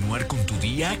puedes continuar con tu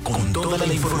día con toda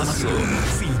la información.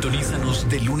 Sintonízanos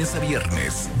de lunes a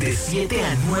viernes, de 7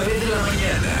 a 9 de la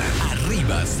mañana.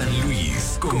 Arriba San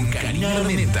Luis, con Karina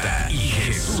Armenta y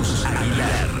Jesús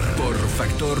Aguilar. Por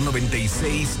Factor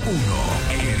 96.1.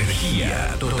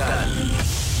 Energía total.